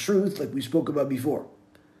words of truth, like we spoke about before.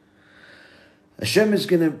 Hashem is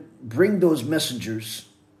going to bring those messengers,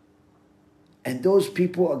 and those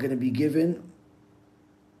people are going to be given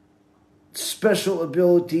special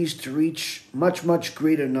abilities to reach much, much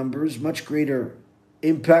greater numbers, much greater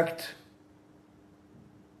impact.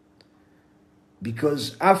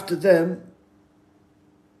 Because after them,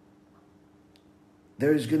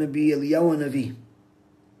 there is going to be Eliyahu Navi.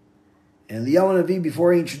 And Eliyahu Navi,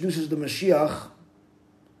 before he introduces the Mashiach,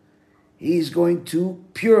 he is going to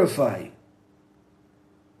purify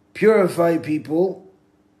people,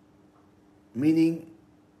 meaning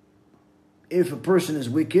if a person is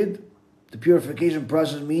wicked, the purification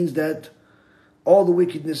process means that all the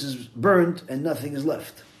wickedness is burnt and nothing is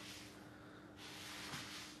left.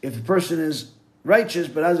 If a person is righteous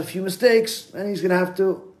but has a few mistakes, then he's going to have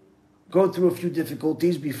to go through a few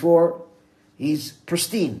difficulties before he's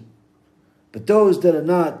pristine. But those that are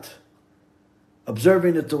not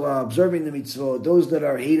observing the Torah, observing the mitzvot, those that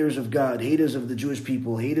are haters of God, haters of the Jewish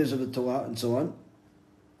people, haters of the Torah, and so on,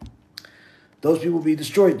 those people will be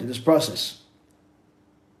destroyed in this process.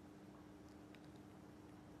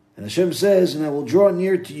 And Hashem says, and I will draw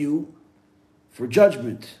near to you for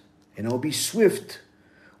judgment, and I will be swift,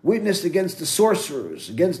 witness against the sorcerers,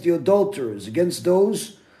 against the adulterers, against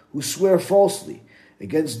those who swear falsely,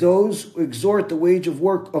 against those who extort the wage of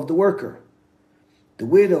the worker, the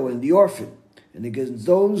widow and the orphan, and against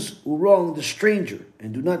those who wrong the stranger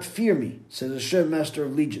and do not fear me, says Hashem, Master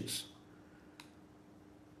of Legions.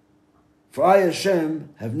 For I, Hashem,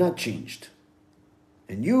 have not changed,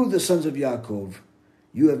 and you, the sons of Yaakov,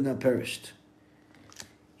 you have not perished.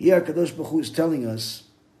 Here, Kadosh Baruch Hu is telling us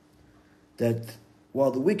that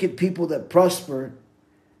while the wicked people that prosper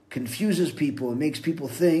confuses people and makes people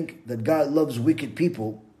think that God loves wicked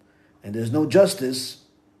people and there's no justice,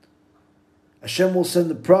 Hashem will send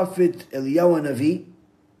the prophet Eliyahu Navi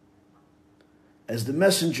as the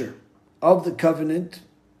messenger of the covenant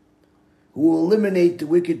who will eliminate the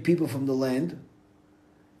wicked people from the land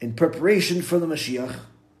in preparation for the Mashiach.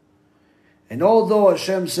 And although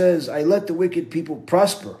Hashem says, I let the wicked people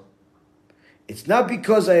prosper, it's not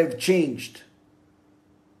because I have changed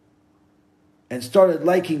and started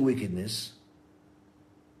liking wickedness,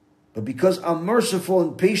 but because I'm merciful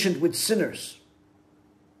and patient with sinners.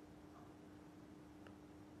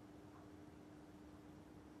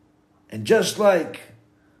 And just like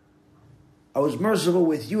I was merciful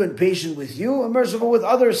with you and patient with you, I'm merciful with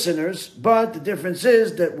other sinners, but the difference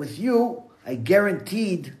is that with you, I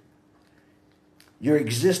guaranteed your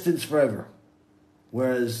existence forever.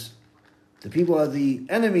 Whereas the people are the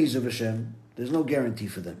enemies of Hashem, there's no guarantee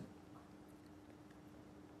for them.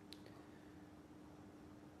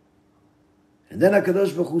 And then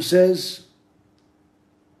HaKadosh Baruch Hu says,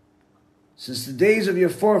 since the days of your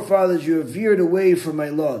forefathers you have veered away from my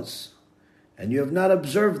laws, and you have not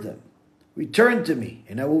observed them, return to me,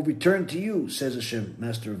 and I will return to you, says Hashem,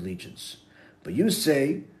 Master of Legions. But you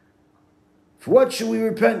say, for what should we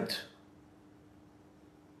repent?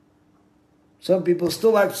 Some people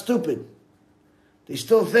still act stupid. They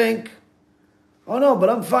still think, oh no, but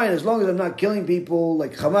I'm fine as long as I'm not killing people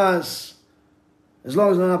like Hamas, as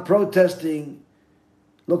long as I'm not protesting,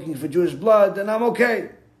 looking for Jewish blood, then I'm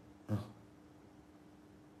okay. Oh.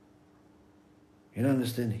 You're not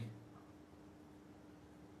understanding.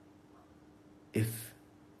 If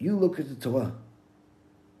you look at the Torah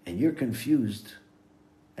and you're confused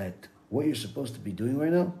at what you're supposed to be doing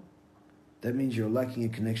right now, that means you're lacking a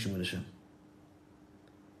connection with Hashem.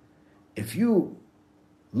 If you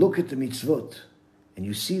look at the mitzvot and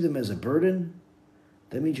you see them as a burden,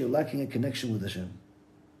 that means you're lacking a connection with Hashem.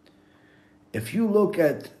 If you look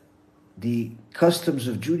at the customs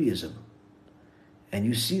of Judaism and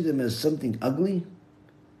you see them as something ugly,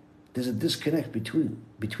 there's a disconnect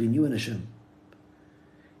between you and Hashem.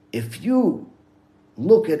 If you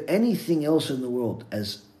look at anything else in the world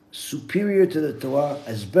as superior to the Torah,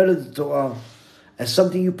 as better than the Torah, as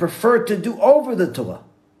something you prefer to do over the Torah,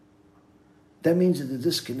 that means there's a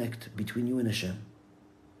disconnect between you and Hashem.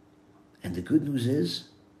 And the good news is,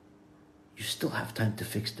 you still have time to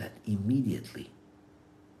fix that immediately,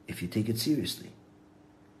 if you take it seriously.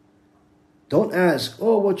 Don't ask,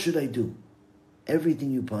 oh, what should I do?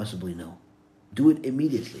 Everything you possibly know. Do it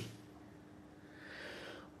immediately.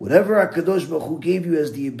 Whatever HaKadosh Baruch Hu gave you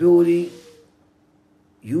as the ability,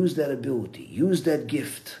 use that ability, use that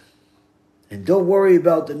gift. And don't worry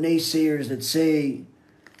about the naysayers that say,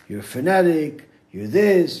 you're a fanatic, you're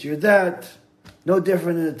this, you're that. No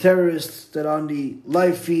different than the terrorists that on the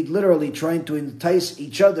live feed literally trying to entice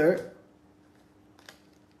each other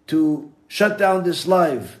to shut down this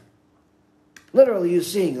live. Literally you're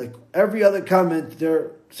seeing, like every other comment,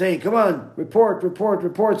 they're saying, come on, report,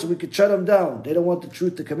 so we could shut them down. They don't want the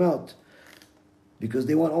truth to come out because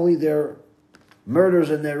they want only their murders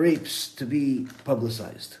and their rapes to be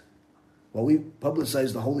publicized. While we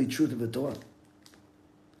publicize the holy truth of the Torah.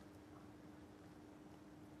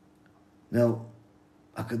 Now,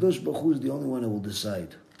 HaKadosh Baruch Hu is the only one who will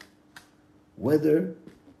decide whether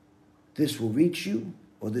this will reach you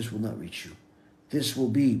or this will not reach you. This will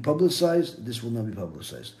be publicized, this will not be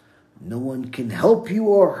publicized. No one can help you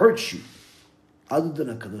or hurt you other than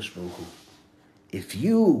HaKadosh Baruch Hu. If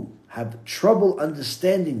you have trouble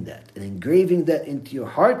understanding that and engraving that into your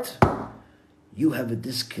heart, you have a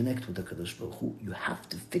disconnect with HaKadosh Baruch Hu. You have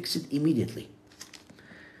to fix it immediately.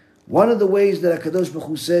 One of the ways that HaKadosh Baruch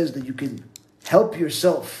Hu says that you can help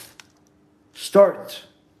yourself start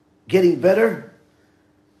getting better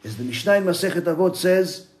is the Mishnah in Masechet Avot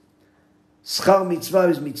says, Schar mitzvah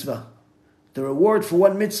is mitzvah. The reward for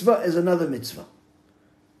one mitzvah is another mitzvah.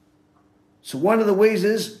 So one of the ways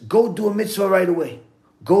is, go do a mitzvah right away.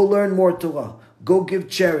 Go learn more Torah. Go give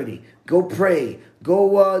charity. Go pray.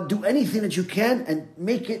 Go do anything that you can and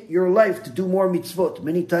make it your life to do more mitzvot.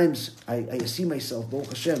 Many times I see myself, Baruch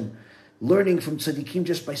Hashem, learning from tzaddikim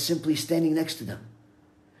just by simply standing next to them.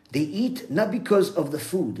 They eat not because of the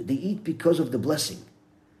food. They eat because of the blessing.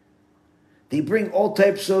 They bring all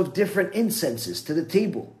types of different incenses to the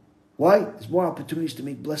table. Why? There's more opportunities to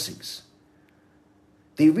make blessings.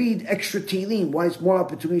 They read extra Tehillim. Why? It's more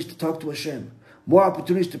opportunities to talk to Hashem. More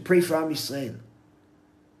opportunities to pray for Am Yisrael.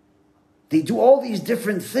 They do all these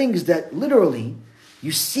different things that literally,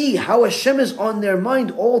 you see how Hashem is on their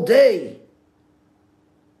mind all day.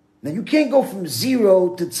 Now you can't go from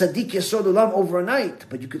zero to tzaddik yesod olam overnight,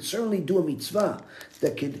 but you could certainly do a mitzvah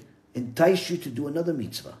that could entice you to do another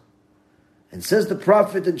mitzvah. And says the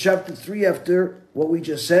Prophet in chapter 3 after what we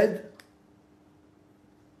just said,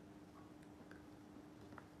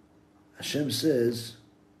 Hashem says,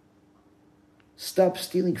 stop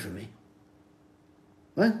stealing from me.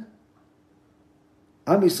 What?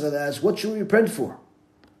 Am Yisrael asks, what should we repent for?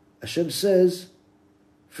 Hashem says,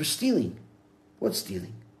 for stealing. What's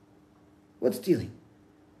stealing? What's stealing?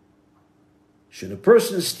 Should a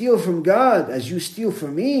person steal from God as you steal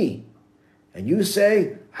from me? And you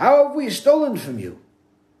say, how have we stolen from you?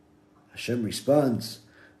 Hashem responds,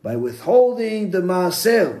 by withholding the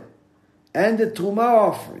maaser and the truma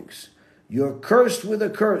offerings. You're cursed with a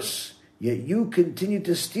curse, yet you continue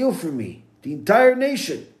to steal from me, the entire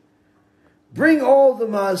nation. Bring all the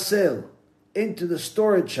maaser into the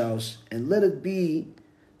storage house and let it be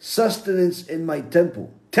sustenance in my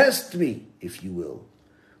temple. Test me, if you will.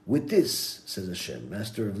 With this, says Hashem,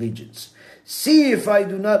 Master of Legions, see if I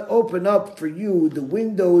do not open up for you the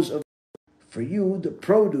windows of, for you the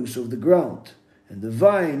produce of the ground, and the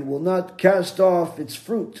vine will not cast off its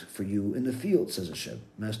fruit for you in the field, says Hashem,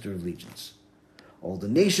 Master of Legions. All the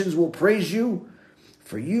nations will praise you,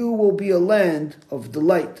 for you will be a land of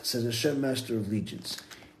delight, says Hashem, Master of Legions.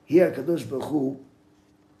 Here, Kadosh Baruch Hu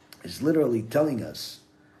is literally telling us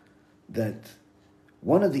that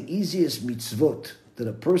one of the easiest mitzvot that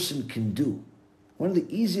a person can do,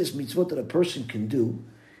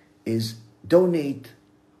 is donate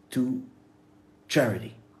to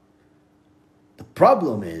charity. The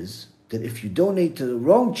problem is that if you donate to the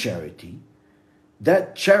wrong charity,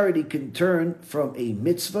 that charity can turn from a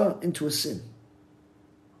mitzvah into a sin.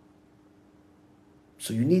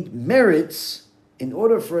 So you need merits in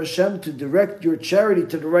order for Hashem to direct your charity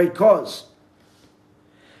to the right cause.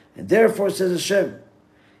 And therefore, says Hashem,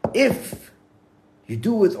 if you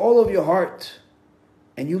do it with all of your heart,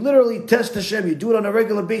 and you literally test Hashem, you do it on a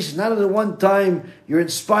regular basis, not at the one time you're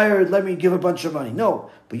inspired, let me give a bunch of money. No,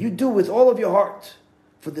 but you do it with all of your heart.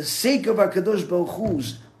 For the sake of HaKadosh Baruch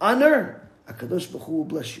Hu's honor, HaKadosh Baruch Hu will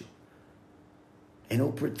bless you. And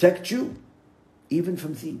He'll protect you even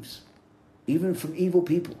from thieves, even from evil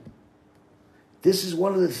people. This is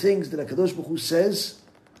one of the things that HaKadosh Baruch Hu says,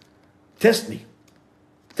 test me.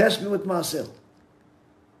 Test me with Maasel.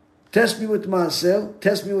 Test me with Maasel.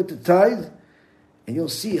 Test me with the tithe. And you'll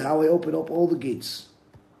see how I open up all the gates.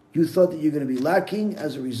 You thought that you're going to be lacking.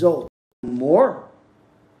 As a result, more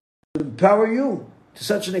to empower you to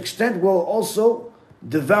such an extent will also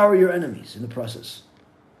devour your enemies in the process.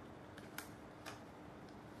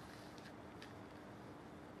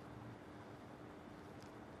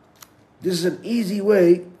 This is an easy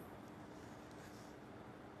way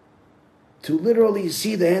to literally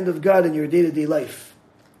see the hand of God in your day-to-day life.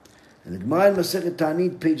 And the Gemara in Masechet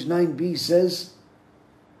Ta'anit, page 9b, says,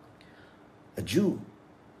 a Jew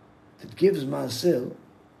that gives Maaser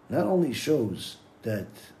not only shows that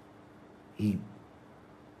he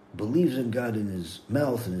believes in God in his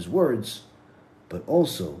mouth and his words, but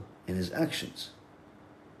also in his actions.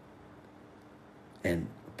 And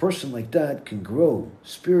a person like that can grow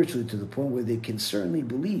spiritually to the point where they can certainly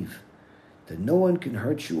believe that no one can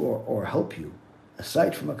hurt you or help you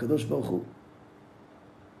aside from HaKadosh Baruch Hu.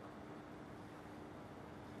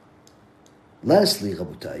 Lastly,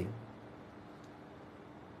 Rabotai,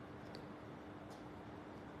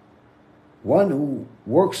 one who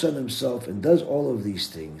works on himself and does all of these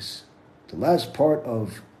things, the last part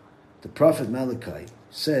of the prophet Malachi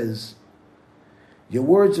says, your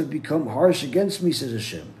words have become harsh against me, says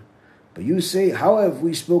Hashem. But you say, how have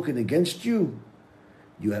we spoken against you?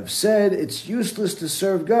 You have said, it's useless to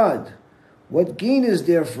serve God. What gain is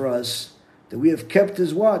there for us that we have kept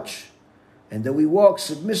His watch, and that we walk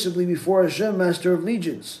submissively before Hashem, Master of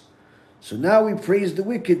Legions? So now we praise the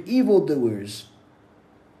wicked evildoers.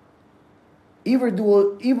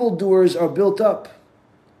 Evildoers are built up.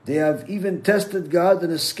 They have even tested God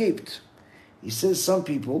and escaped. He says some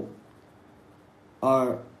people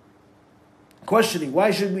are questioning,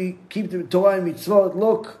 why should we keep the Torah and mitzvot?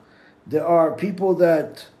 Look, there are people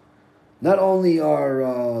that not only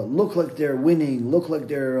are look like they're winning, look like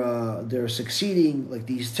they're succeeding, like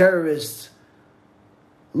these terrorists.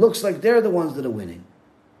 Looks like they're the ones that are winning.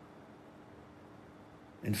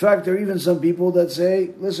 In fact, there are even some people that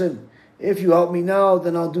say, listen, if you help me now,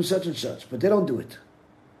 then I'll do such and such. But they don't do it.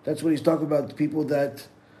 That's what he's talking about, the people that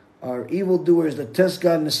are evildoers that test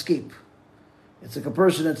God and escape. It's like a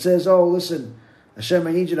person that says, oh, listen, Hashem,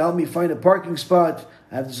 I need you to help me find a parking spot.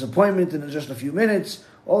 I have this appointment in just a few minutes.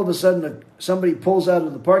 All of a sudden, somebody pulls out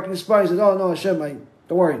of the parking spot. He says, oh, no, Hashem,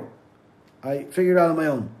 don't worry. I figured it out on my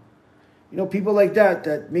own. You know, people like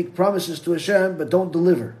that make promises to Hashem but don't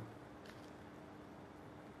deliver.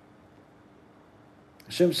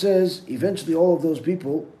 Hashem says, eventually all of those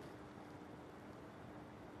people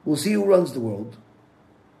will see who runs the world.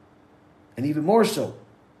 And even more so,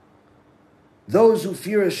 those who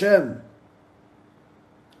fear Hashem,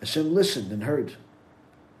 Hashem listened and heard.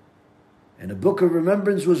 And a book of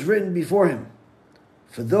remembrance was written before Him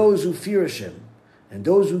for those who fear Hashem, and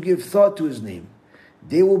those who give thought to His name.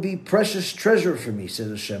 They will be precious treasure for me,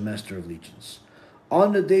 says Hashem, Master of Legions,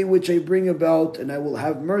 on the day which I bring about, and I will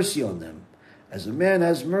have mercy on them, as a man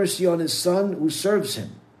has mercy on his son who serves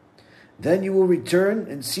him. Then you will return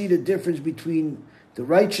and see the difference between the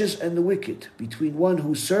righteous and the wicked, between one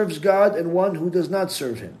who serves God and one who does not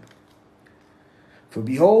serve Him. For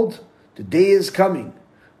behold, the day is coming,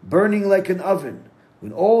 burning like an oven,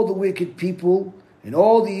 when all the wicked people and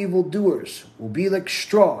all the evildoers will be like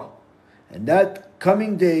straw, and that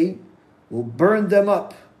coming day will burn them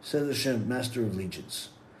up, says Hashem, Master of Legions,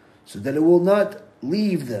 so that it will not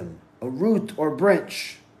leave them a root or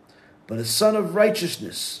branch, but a sun of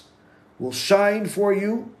righteousness will shine for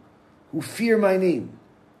you who fear my name,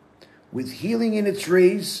 with healing in its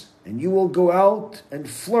rays, and you will go out and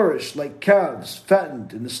flourish like calves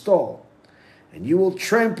fattened in the stall, and you will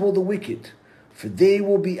trample the wicked, for they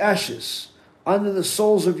will be ashes under the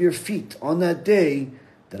soles of your feet on that day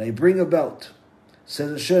that I bring about,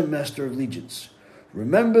 says Hashem, Master of Legions.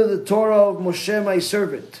 Remember the Torah of Moshe my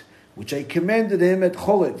servant, which I commanded him at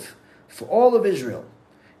Cholev, for all of Israel,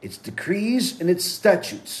 its decrees and its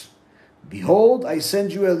statutes. Behold, I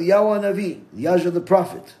send you Eliyahu Hanavi, Elijah the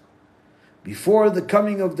prophet, before the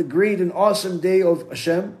coming of the great and awesome day of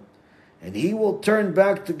Hashem, and he will turn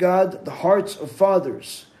back to God the hearts of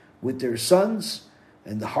fathers with their sons,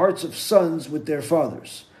 and the hearts of sons with their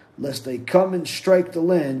fathers, lest they come and strike the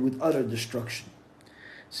land with utter destruction.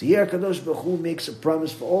 So here Kadosh Baruch Hu makes a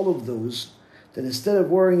promise for all of those that instead of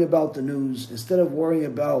worrying about the news, instead of worrying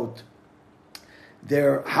about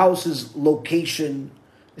their house's location,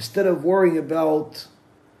 instead of worrying about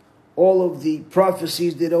all of the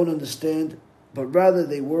prophecies they don't understand, but rather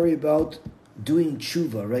they worry about doing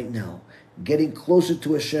tshuva right now, getting closer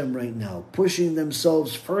to Hashem right now, pushing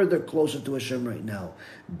themselves further closer to Hashem right now,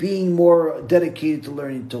 being more dedicated to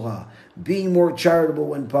learning Torah, being more charitable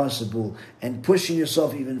when possible, and pushing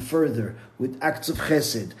yourself even further with acts of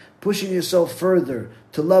chesed, pushing yourself further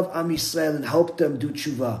to love Am Yisrael and help them do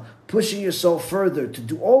tshuva, pushing yourself further to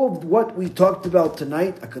do all of what we talked about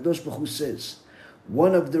tonight. HaKadosh Baruch Hu says,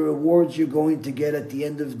 one of the rewards you're going to get at the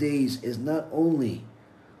end of days is not only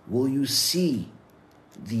will you see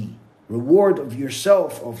the reward of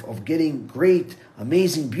yourself, of getting great,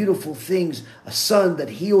 amazing, beautiful things, a son that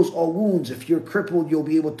heals all wounds. If you're crippled, you'll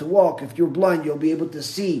be able to walk. If you're blind, you'll be able to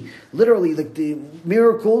see. Literally, like the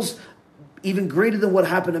miracles, even greater than what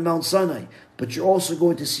happened at Mount Sinai. But you're also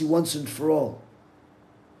going to see once and for all.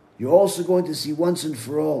 You're also going to see once and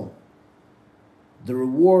for all the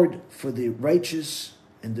reward for the righteous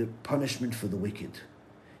and the punishment for the wicked.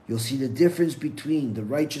 You'll see the difference between the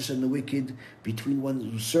righteous and the wicked, between one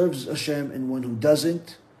who serves Hashem and one who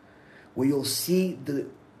doesn't, where you'll see the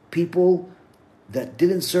people that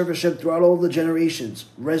didn't serve Hashem throughout all the generations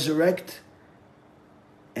resurrect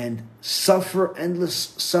and suffer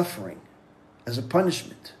endless suffering as a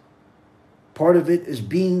punishment. Part of it is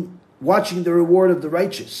watching the reward of the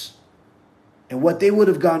righteous and what they would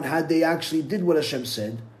have gotten had they actually did what Hashem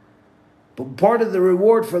said. But part of the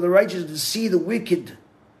reward for the righteous is to see the wicked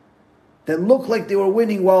that looked like they were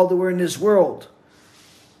winning while they were in this world,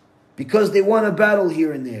 because they won a battle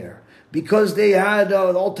here and there, because they had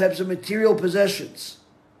all types of material possessions.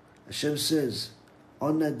 Hashem says,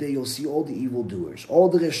 on that day you'll see all the evildoers, all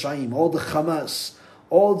the Reshaim, all the Hamas,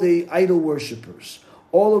 all the idol worshippers,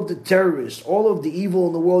 all of the terrorists, all of the evil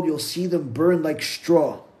in the world, you'll see them burn like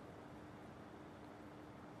straw.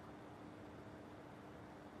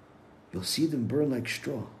 You'll see them burn like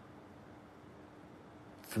straw.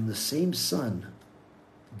 From the same sun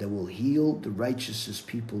that will heal the righteous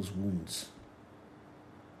people's wounds.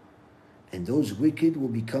 And those wicked will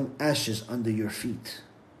become ashes under your feet.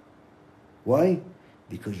 Why?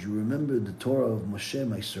 Because you remember the Torah of Moshe,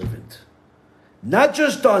 my servant. Not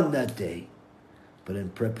just on that day, but in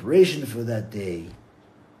preparation for that day,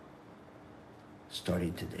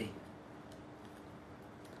 starting today.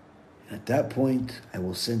 And at that point, I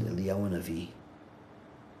will send Eliyahu Hanavi,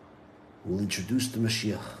 who will introduce the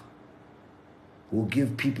Mashiach, who will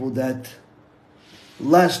give people that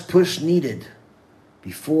last push needed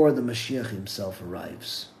before the Mashiach himself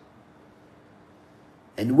arrives.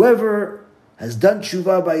 And whoever has done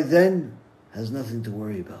tshuva by then has nothing to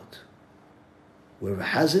worry about. Whoever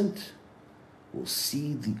hasn't will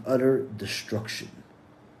see the utter destruction.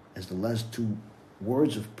 As the last two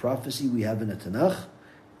words of prophecy we have in the Tanakh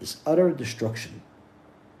is utter destruction.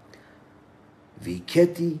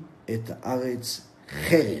 V'iketi et haaretz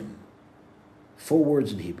cherem. 4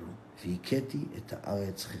 words in Hebrew. V'iketi et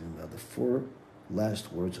haaretz cherem are the 4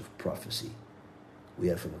 last words of prophecy we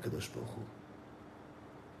have from HaKadosh Baruch Hu.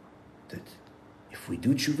 That If we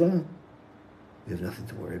do tshuva, we have nothing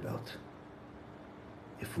to worry about.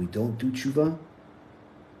 If we don't do tshuva,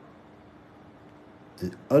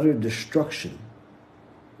 the utter destruction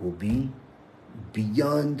will be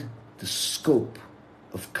beyond the scope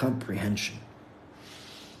of comprehension.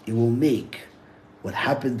 It will make what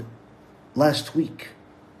happened last week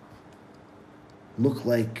look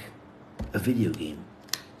like a video game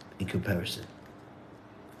in comparison.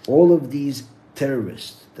 All of these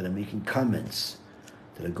terrorists that are making comments,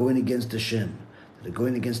 that are going against Hashem, that are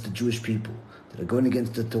going against the Jewish people, that are going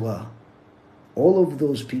against the Torah, all of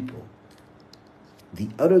those people, the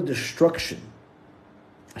utter destruction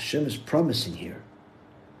Hashem is promising here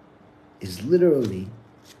is literally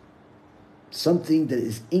something that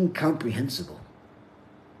is incomprehensible.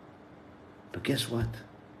 But guess what?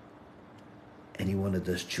 Anyone that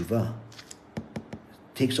does tshuva,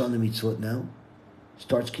 takes on the mitzvot now,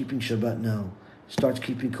 starts keeping Shabbat now, starts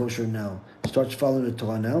keeping kosher now, starts following the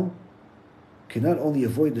Torah now, can not only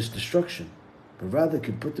avoid this destruction, but rather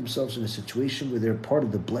can put themselves in a situation where they're part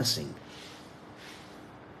of the blessing.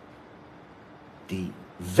 The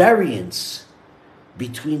variance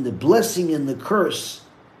between the blessing and the curse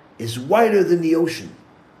is wider than the ocean.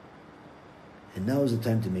 And now is the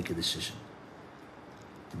time to make a decision.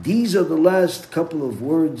 These are the last couple of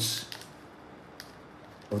words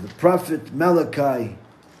of the prophet Malachi,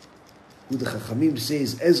 who the Chachamim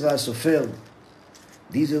says, Ezra Sofer.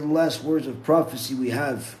 These are the last words of prophecy we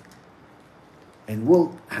have and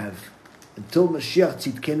will have until Mashiach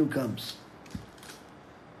Tzidkenu comes.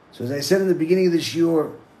 So as I said in the beginning of this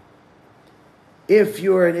shiur, if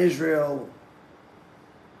you're in Israel,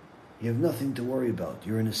 you have nothing to worry about.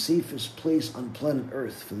 You're in the safest place on planet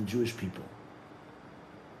Earth for the Jewish people.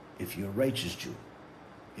 If you're a righteous Jew,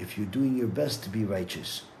 if you're doing your best to be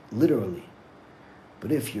righteous, literally.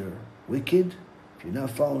 But if you're wicked, if you're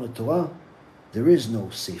not following the Torah, there is no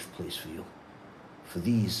safe place for you. For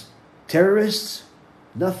these terrorists,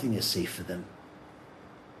 nothing is safe for them.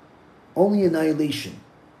 Only annihilation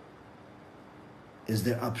is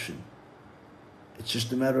their option. It's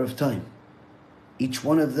just a matter of time. Each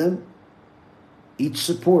one of them, each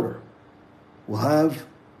supporter, will have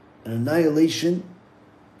an annihilation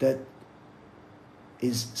that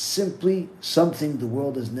is simply something the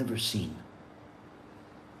world has never seen.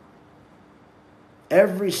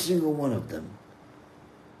 Every single one of them.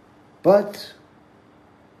 But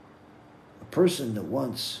a person that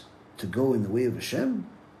wants to go in the way of Hashem,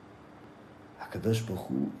 HaKadosh Baruch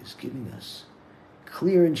Hu is giving us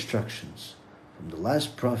clear instructions from the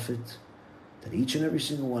last prophet that each and every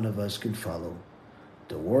single one of us can follow.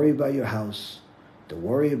 Don't worry about your house. Don't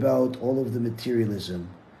worry about all of the materialism.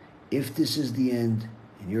 If this is the end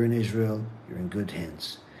and you're in Israel, you're in good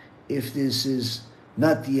hands. If this is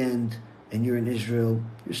not the end and you're in Israel,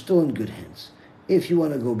 you're still in good hands. If you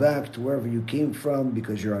want to go back to wherever you came from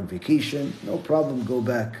because you're on vacation, no problem, go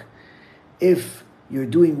back. If you're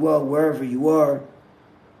doing well wherever you are,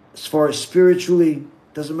 as far as spiritually,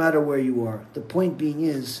 doesn't matter where you are. The point being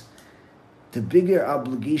is, the bigger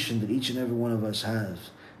obligation that each and every one of us has,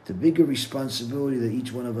 the bigger responsibility that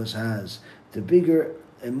each one of us has, the bigger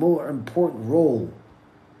and more important role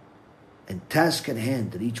and task at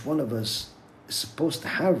hand that each one of us is supposed to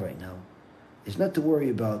have right now is not to worry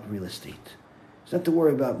about real estate. It's not to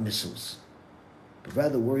worry about missiles, but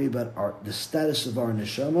rather worry about the status of our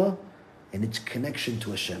neshama and its connection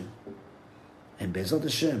to Hashem. And BeEzrat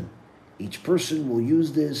HaShem, each person will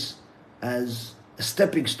use this as a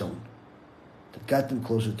stepping stone that got them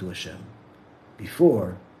closer to Hashem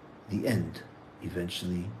before the end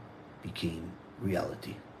eventually became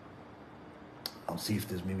reality. I'll see if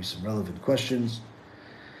there's maybe some relevant questions,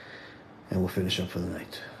 and we'll finish up for the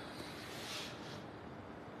night.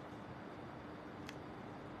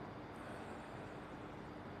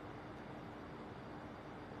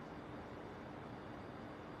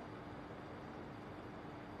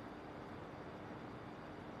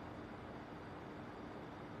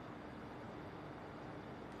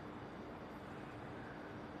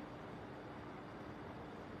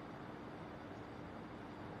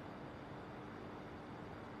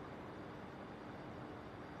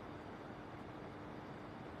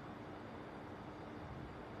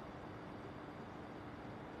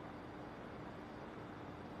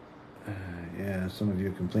 Yeah, some of you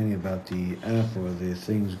are complaining about the app or the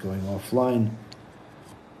things going offline.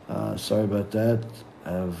 Sorry about that.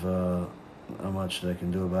 I have not much that I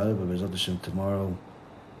can do about it, but BeEzrat HaShem, tomorrow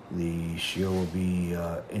the shiur will be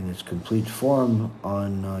in its complete form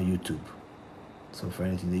on YouTube. So for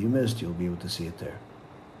anything that you missed, you'll be able to see it there.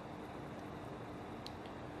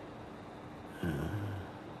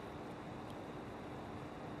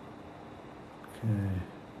 Okay.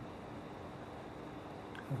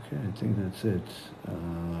 I think that's it. I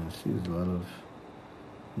see there's a lot of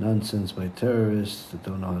nonsense by terrorists that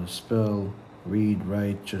don't know how to spell, read,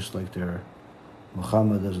 write, just like their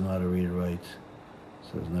Muhammad doesn't know how to read or write.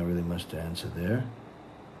 So there's not really much to answer there.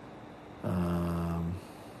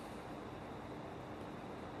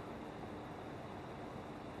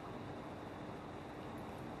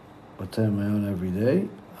 What time am I on every day?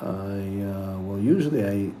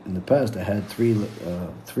 Usually in the past I had three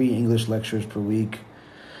English lectures per week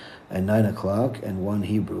at 9 o'clock and one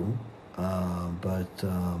Hebrew. But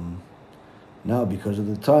now, because of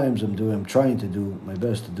the times, I'm trying to do my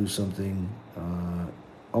best to do something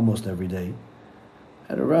almost every day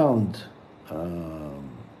at around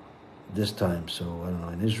this time. So I don't know.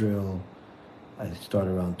 In Israel, I start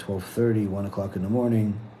around 12:30, 1 o'clock in the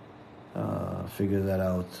morning. Figure that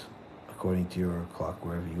out according to your clock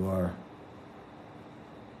wherever you are.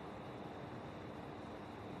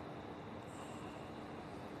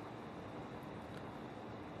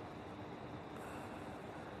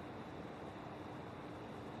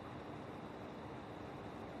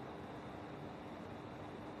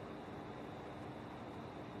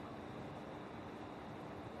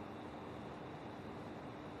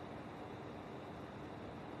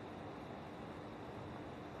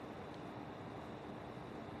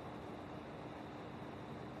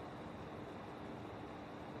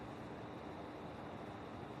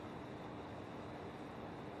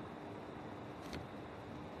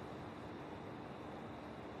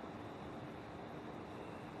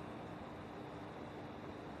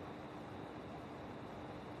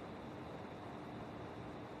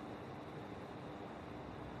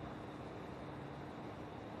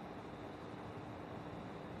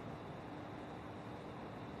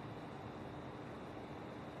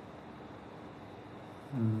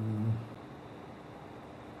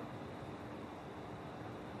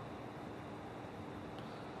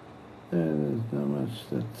 There's not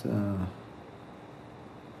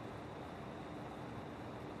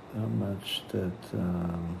much that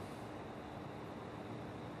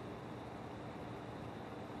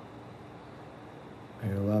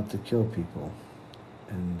you're allowed to kill people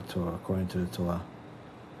in the Torah, according to the Torah.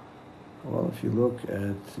 Well, if you look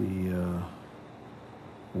at the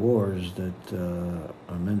wars that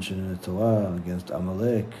are mentioned in the Torah against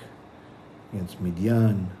Amalek, against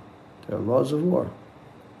Midian, there are laws of war.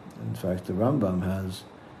 In fact, the Rambam has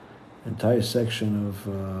an entire section of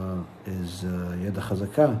his Yed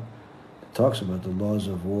HaChazakah that talks about the laws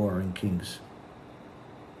of war and kings.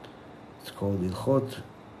 It's called Ilchot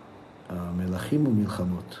Melachim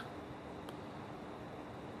u'Milchamot.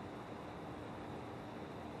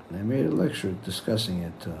 And I made a lecture discussing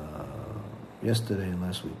it yesterday and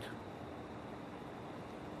last week.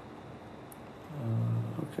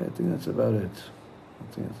 Okay, I think that's about it.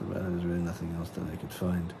 There's really nothing else that I could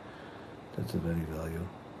find that's of any value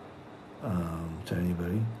to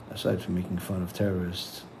anybody, aside from making fun of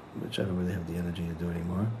terrorists, which I don't really have the energy to do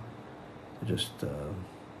anymore. They're just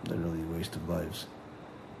literally a waste of lives.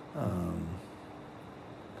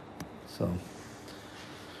 So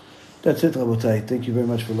that's it, Rabotai. Thank you very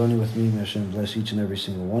much for learning with me. May Hashem bless each and every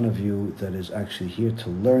single one of you that is actually here to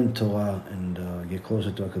learn Torah and get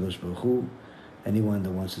closer to HaKadosh Baruch Hu. Anyone that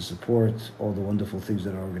wants to support all the wonderful things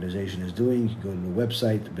that our organization is doing, you can go to the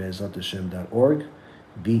website, BeEzrat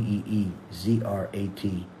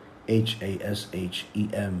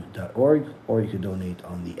BeEzrathashem.org, or you could donate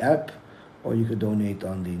on the app, or you could donate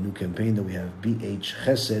on the new campaign that we have,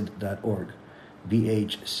 BHchesed.org,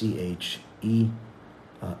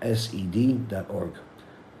 BHCHESED.org.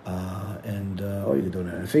 Or you could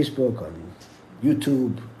donate on Facebook, on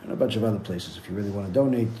YouTube, and a bunch of other places. If you really want to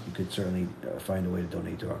donate, you could certainly find a way to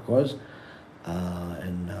donate to our cause.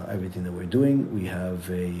 Everything that we're doing, we have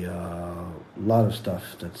a lot of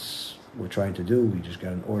stuff we're trying to do. We just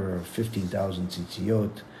got an order of 15,000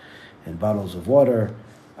 tzitziot and bottles of water,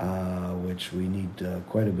 which we need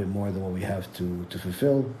quite a bit more than what we have to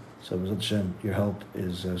fulfill. So, B'ezrat Hashem, your help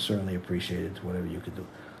is certainly appreciated, whatever you could do.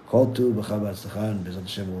 Kol tu b'chal b'atzlacha, and B'ezrat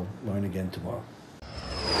Hashem will learn again tomorrow.